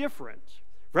how different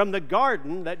from the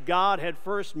garden that God had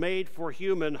first made for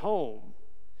human home.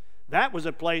 That was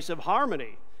a place of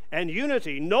harmony and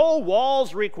unity, no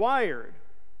walls required.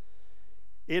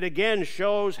 It again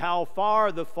shows how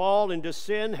far the fall into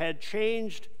sin had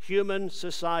changed human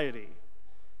society.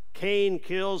 Cain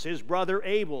kills his brother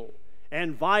Abel,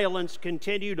 and violence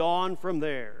continued on from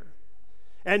there.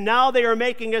 And now they are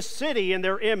making a city in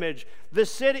their image,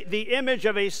 the image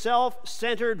of a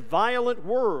self-centered, violent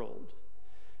world.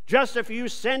 Just a few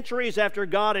centuries after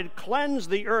God had cleansed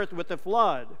the earth with the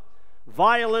flood,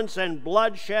 violence and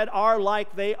bloodshed are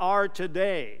like they are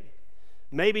today.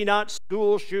 Maybe not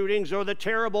school shootings or the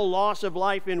terrible loss of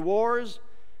life in wars,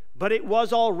 but it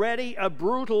was already a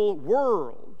brutal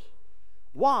world.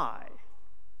 Why?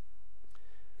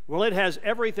 Well, it has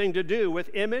everything to do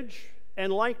with image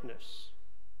and likeness.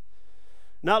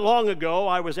 Not long ago,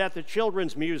 I was at the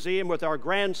Children's Museum with our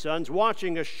grandsons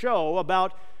watching a show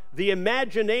about the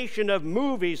imagination of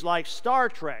movies like Star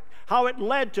Trek, how it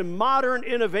led to modern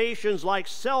innovations like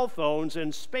cell phones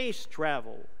and space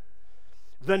travel.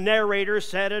 The narrator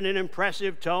said in an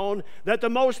impressive tone that the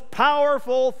most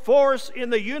powerful force in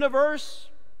the universe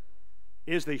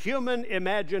is the human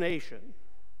imagination.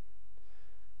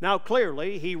 Now,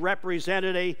 clearly, he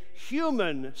represented a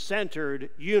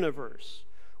human-centered universe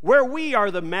where we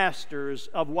are the masters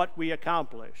of what we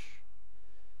accomplish.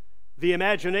 The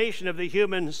imagination of the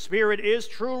human spirit is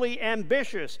truly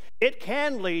ambitious. It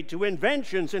can lead to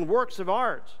inventions and works of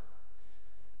art.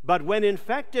 But when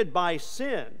infected by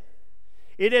sin,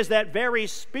 it is that very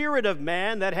spirit of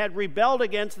man that had rebelled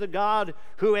against the God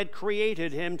who had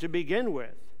created him to begin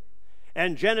with.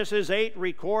 And Genesis 8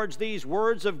 records these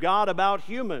words of God about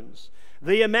humans.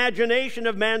 The imagination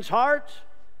of man's heart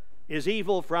is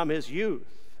evil from his youth.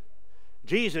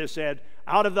 Jesus said,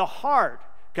 out of the heart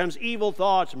comes evil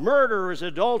thoughts, murders,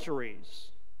 adulteries.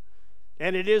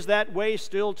 And it is that way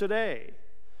still today.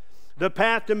 The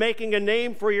path to making a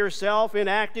name for yourself in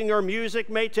acting or music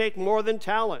may take more than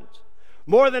talent.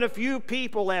 More than a few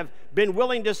people have been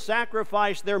willing to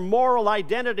sacrifice their moral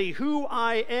identity, who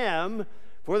I am,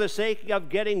 for the sake of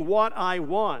getting what I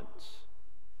want.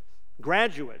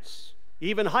 Graduates,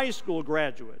 even high school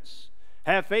graduates,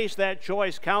 have faced that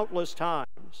choice countless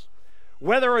times.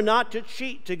 Whether or not to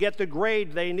cheat to get the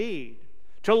grade they need,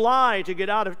 to lie to get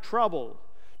out of trouble,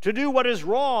 to do what is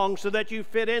wrong so that you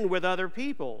fit in with other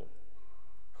people.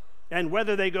 And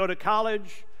whether they go to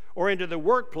college or into the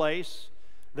workplace,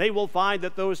 they will find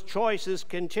that those choices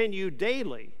continue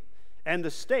daily and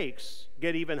the stakes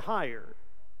get even higher.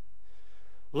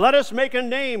 Let us make a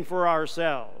name for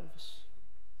ourselves.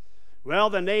 Well,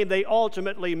 the name they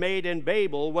ultimately made in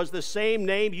Babel was the same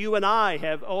name you and I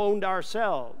have owned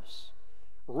ourselves.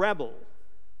 Rebel.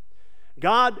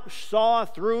 God saw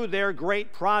through their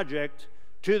great project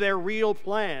to their real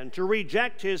plan, to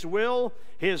reject his will,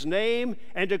 his name,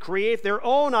 and to create their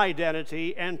own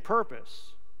identity and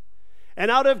purpose.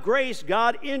 And out of grace,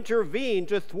 God intervened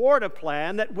to thwart a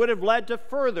plan that would have led to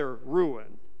further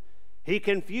ruin. He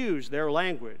confused their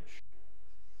language.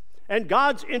 And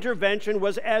God's intervention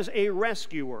was as a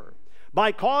rescuer.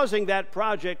 By causing that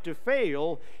project to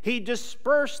fail, he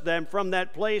dispersed them from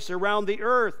that place around the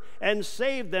earth and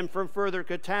saved them from further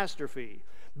catastrophe.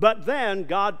 But then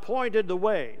God pointed the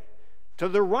way to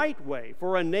the right way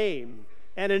for a name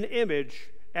and an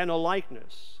image and a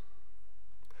likeness.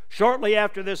 Shortly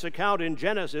after this account in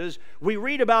Genesis, we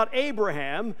read about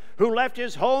Abraham, who left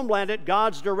his homeland at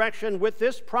God's direction with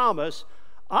this promise,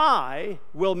 I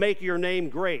will make your name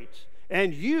great,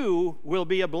 and you will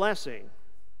be a blessing.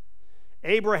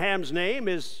 Abraham's name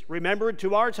is remembered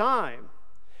to our time,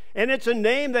 and it's a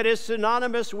name that is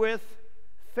synonymous with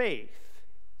faith.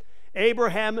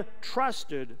 Abraham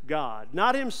trusted God,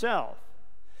 not himself.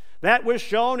 That was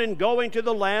shown in going to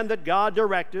the land that God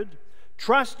directed,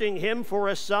 trusting him for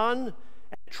a son,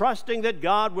 and trusting that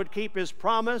God would keep his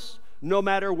promise no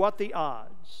matter what the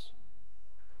odds.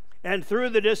 And through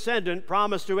the descendant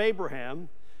promised to Abraham,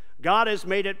 God has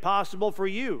made it possible for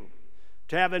you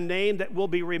to have a name that will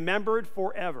be remembered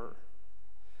forever.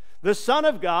 The Son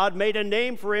of God made a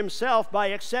name for himself by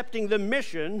accepting the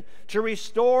mission to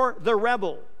restore the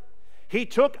rebel. He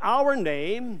took our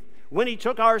name when he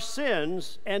took our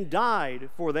sins and died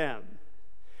for them.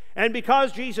 And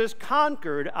because Jesus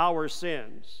conquered our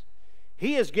sins,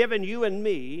 he has given you and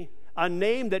me a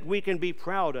name that we can be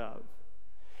proud of.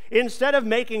 Instead of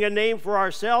making a name for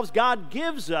ourselves, God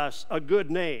gives us a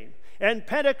good name, and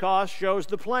Pentecost shows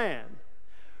the plan.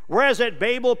 Whereas at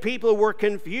Babel, people were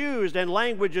confused and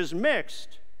languages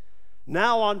mixed,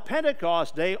 now on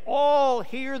Pentecost Day, all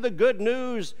hear the good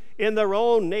news in their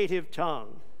own native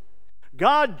tongue.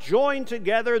 God joined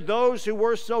together those who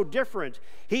were so different.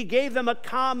 He gave them a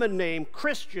common name,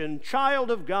 Christian, child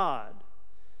of God.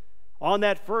 On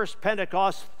that first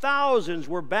Pentecost, thousands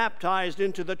were baptized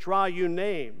into the triune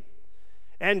name.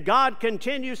 And God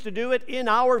continues to do it in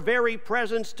our very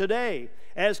presence today,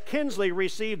 as Kinsley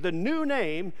received the new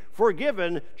name,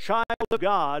 forgiven child of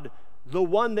God, the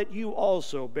one that you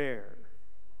also bear.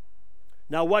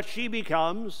 Now, what she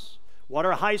becomes, what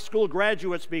our high school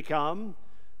graduates become,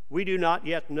 we do not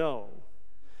yet know.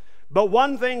 But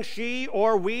one thing she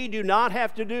or we do not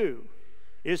have to do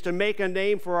is to make a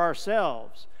name for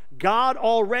ourselves. God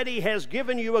already has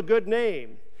given you a good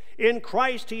name. In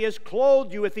Christ, he has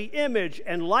clothed you with the image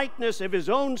and likeness of his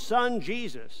own Son,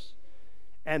 Jesus,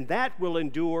 and that will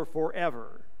endure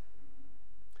forever.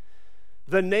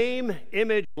 The name,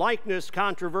 image, likeness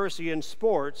controversy in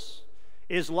sports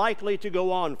is likely to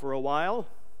go on for a while.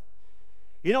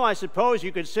 You know, I suppose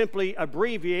you could simply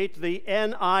abbreviate the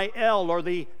NIL, or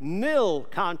the nil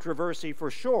controversy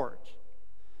for short.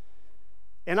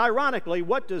 And ironically,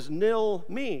 what does nil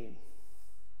mean?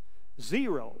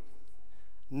 Zero,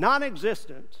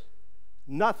 non-existent,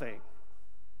 nothing.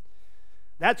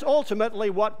 That's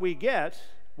ultimately what we get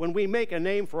when we make a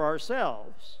name for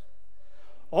ourselves.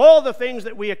 All the things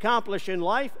that we accomplish in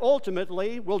life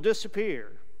ultimately will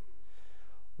disappear.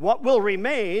 What will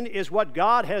remain is what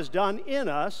God has done in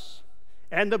us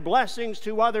and the blessings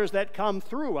to others that come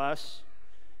through us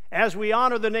as we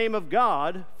honor the name of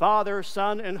God, Father,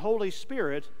 Son, and Holy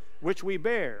Spirit, which we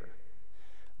bear.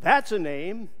 That's a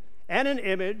name and an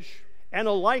image and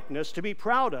a likeness to be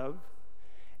proud of,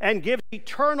 and gives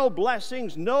eternal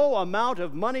blessings no amount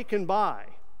of money can buy.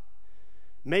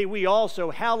 May we also,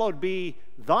 hallowed be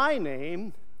thy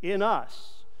name in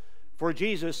us. For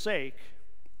Jesus' sake,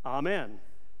 amen.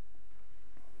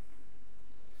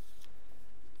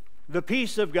 The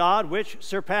peace of God, which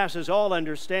surpasses all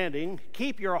understanding,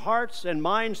 keep your hearts and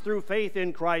minds through faith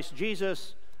in Christ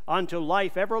Jesus unto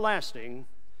life everlasting.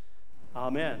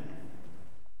 Amen.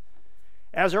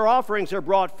 As our offerings are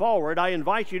brought forward, I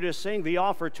invite you to sing the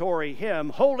offertory hymn,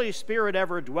 Holy Spirit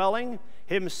Ever Dwelling,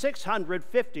 hymn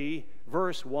 650,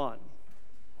 verse 1.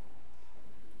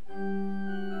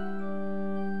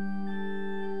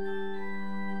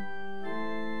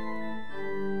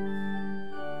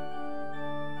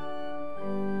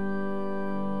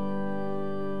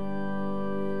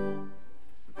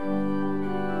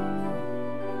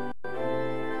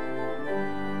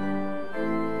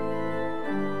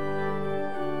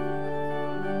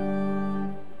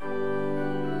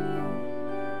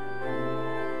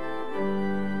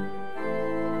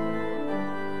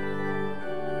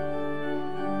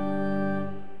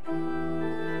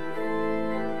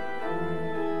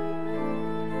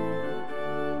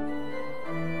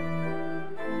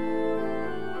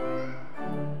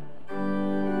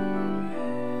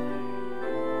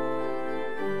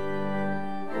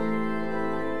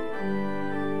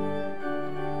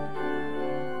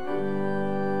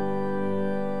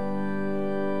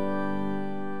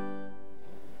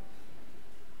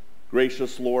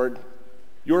 Gracious Lord,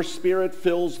 your Spirit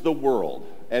fills the world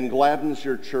and gladdens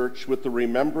your church with the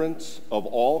remembrance of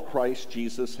all Christ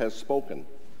Jesus has spoken.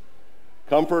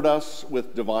 Comfort us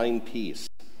with divine peace,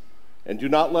 and do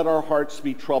not let our hearts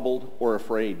be troubled or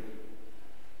afraid.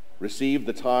 Receive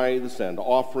the tithes and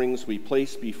offerings we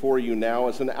place before you now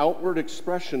as an outward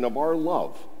expression of our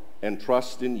love and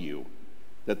trust in you,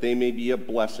 that they may be a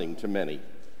blessing to many.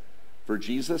 For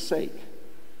Jesus' sake,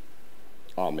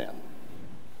 amen.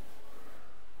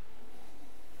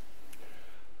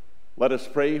 Let us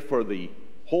pray for the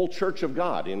whole church of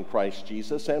God in Christ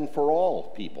Jesus and for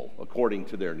all people according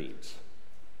to their needs.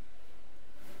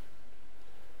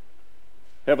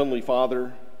 Heavenly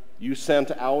Father, you sent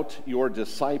out your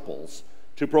disciples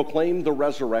to proclaim the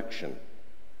resurrection.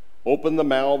 Open the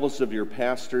mouths of your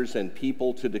pastors and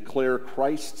people to declare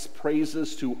Christ's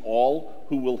praises to all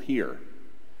who will hear.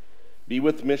 Be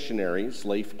with missionaries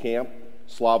Leif Camp,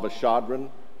 Slava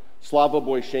Shadran, Slava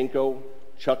Boyshenko,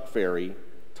 Chuck Ferry,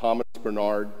 Thomas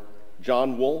Bernard,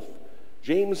 John Wolfe,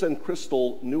 James and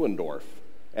Crystal Neuendorf,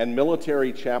 and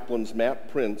military chaplains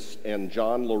Matt Prince and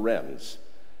John Lorenz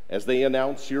as they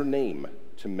announce your name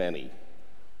to many.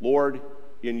 Lord,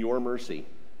 in your mercy.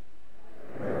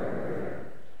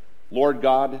 Lord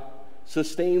God,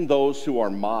 sustain those who are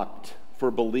mocked for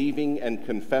believing and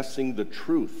confessing the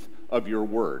truth of your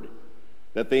word,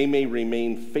 that they may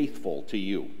remain faithful to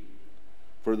you.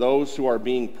 For those who are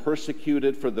being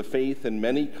persecuted for the faith in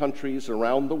many countries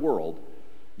around the world,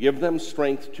 give them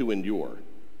strength to endure.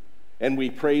 And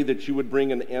we pray that you would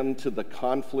bring an end to the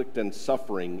conflict and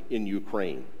suffering in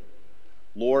Ukraine.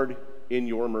 Lord, in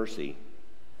your mercy.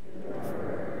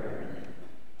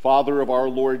 Father of our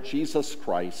Lord Jesus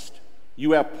Christ,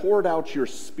 you have poured out your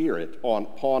Spirit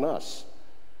upon us,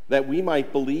 that we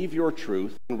might believe your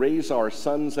truth and raise our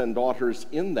sons and daughters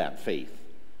in that faith.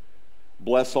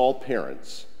 Bless all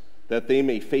parents, that they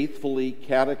may faithfully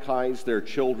catechize their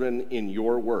children in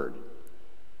your word.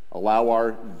 Allow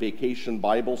our Vacation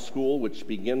Bible School, which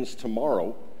begins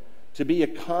tomorrow, to be a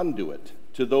conduit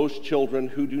to those children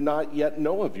who do not yet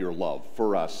know of your love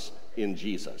for us in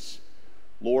Jesus.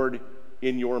 Lord,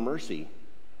 in your mercy.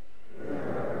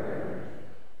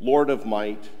 Lord of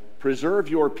might, preserve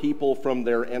your people from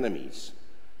their enemies.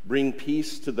 Bring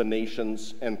peace to the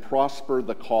nations and prosper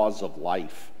the cause of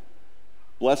life.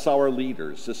 Bless our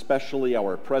leaders, especially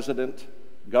our president,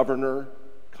 governor,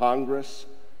 Congress,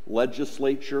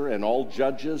 legislature, and all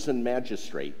judges and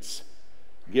magistrates.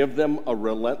 Give them a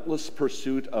relentless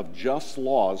pursuit of just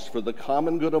laws for the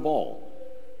common good of all,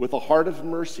 with a heart of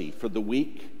mercy for the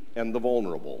weak and the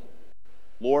vulnerable.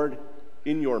 Lord,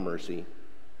 in your mercy.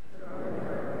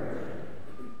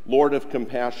 Lord of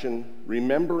compassion,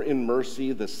 remember in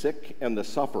mercy the sick and the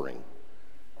suffering.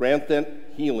 Grant them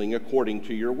healing according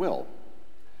to your will.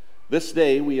 This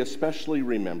day we especially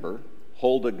remember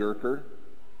Hulda Gerker,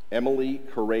 Emily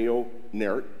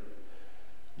Correo-Nert,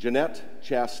 Jeanette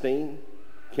Chastain,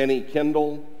 Kenny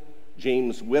Kendall,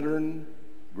 James Wittern,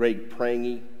 Greg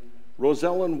Prangy,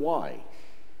 Rosellen Y.,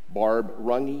 Barb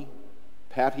Runge,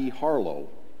 Patty Harlow,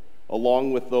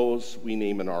 along with those we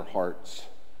name in our hearts.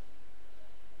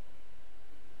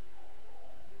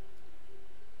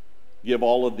 Give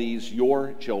all of these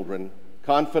your children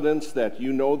confidence that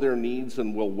you know their needs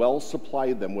and will well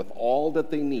supply them with all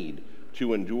that they need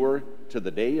to endure to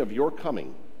the day of your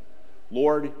coming.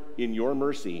 Lord, in your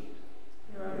mercy.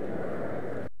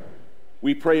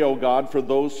 We pray, O God, for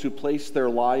those who place their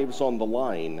lives on the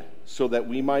line so that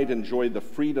we might enjoy the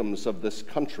freedoms of this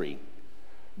country.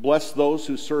 Bless those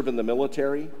who serve in the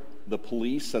military, the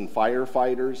police and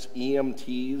firefighters,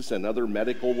 EMTs, and other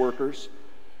medical workers.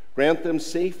 Grant them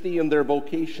safety in their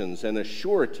vocations and a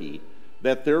surety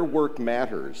that their work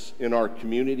matters in our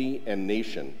community and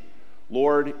nation.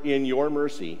 Lord, in your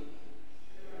mercy.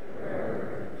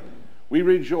 We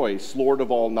rejoice, Lord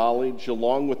of all knowledge,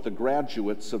 along with the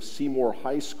graduates of Seymour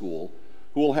High School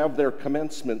who will have their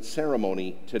commencement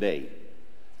ceremony today.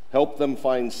 Help them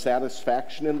find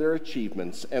satisfaction in their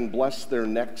achievements and bless their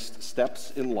next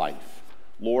steps in life.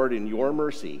 Lord, in your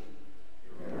mercy.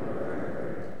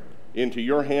 Into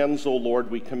your hands, O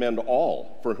Lord, we commend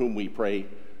all for whom we pray,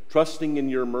 trusting in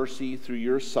your mercy through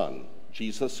your Son,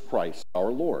 Jesus Christ, our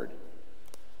Lord.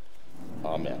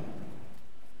 Amen.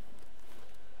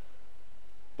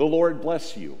 The Lord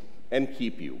bless you and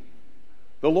keep you.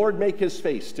 The Lord make his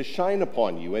face to shine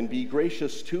upon you and be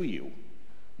gracious to you.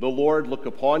 The Lord look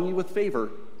upon you with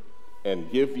favor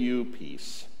and give you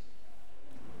peace.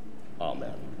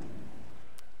 Amen.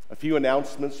 A few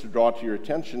announcements to draw to your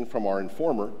attention from our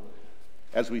informer.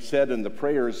 As we said in the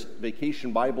prayers,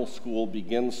 Vacation Bible School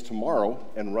begins tomorrow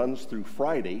and runs through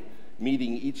Friday,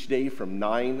 meeting each day from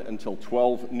 9 until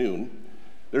 12 noon.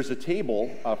 There's a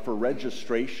table for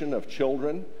registration of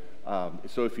children,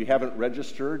 so if you haven't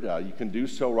registered, you can do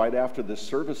so right after this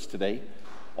service today.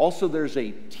 Also, there's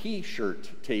a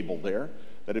t-shirt table there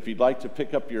that if you'd like to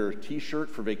pick up your t-shirt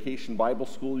for Vacation Bible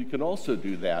School, you can also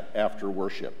do that after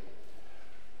worship.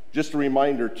 Just a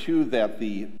reminder, too, that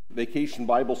the Vacation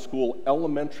Bible School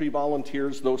elementary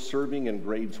volunteers, those serving in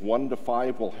grades 1 to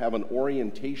 5, will have an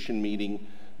orientation meeting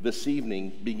this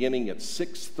evening beginning at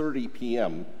 6:30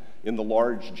 p.m. in the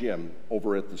large gym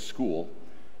over at the school,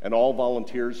 and all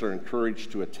volunteers are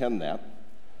encouraged to attend that.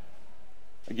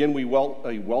 Again, we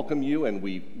welcome you and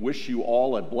we wish you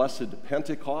all a blessed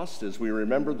Pentecost as we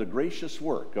remember the gracious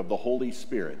work of the Holy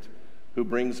Spirit who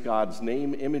brings God's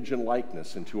name, image, and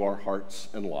likeness into our hearts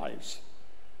and lives.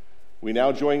 We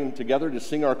now join together to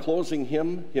sing our closing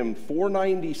hymn, hymn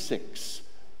 496,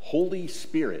 Holy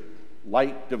Spirit,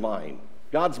 Light Divine.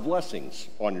 God's blessings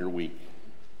on your week.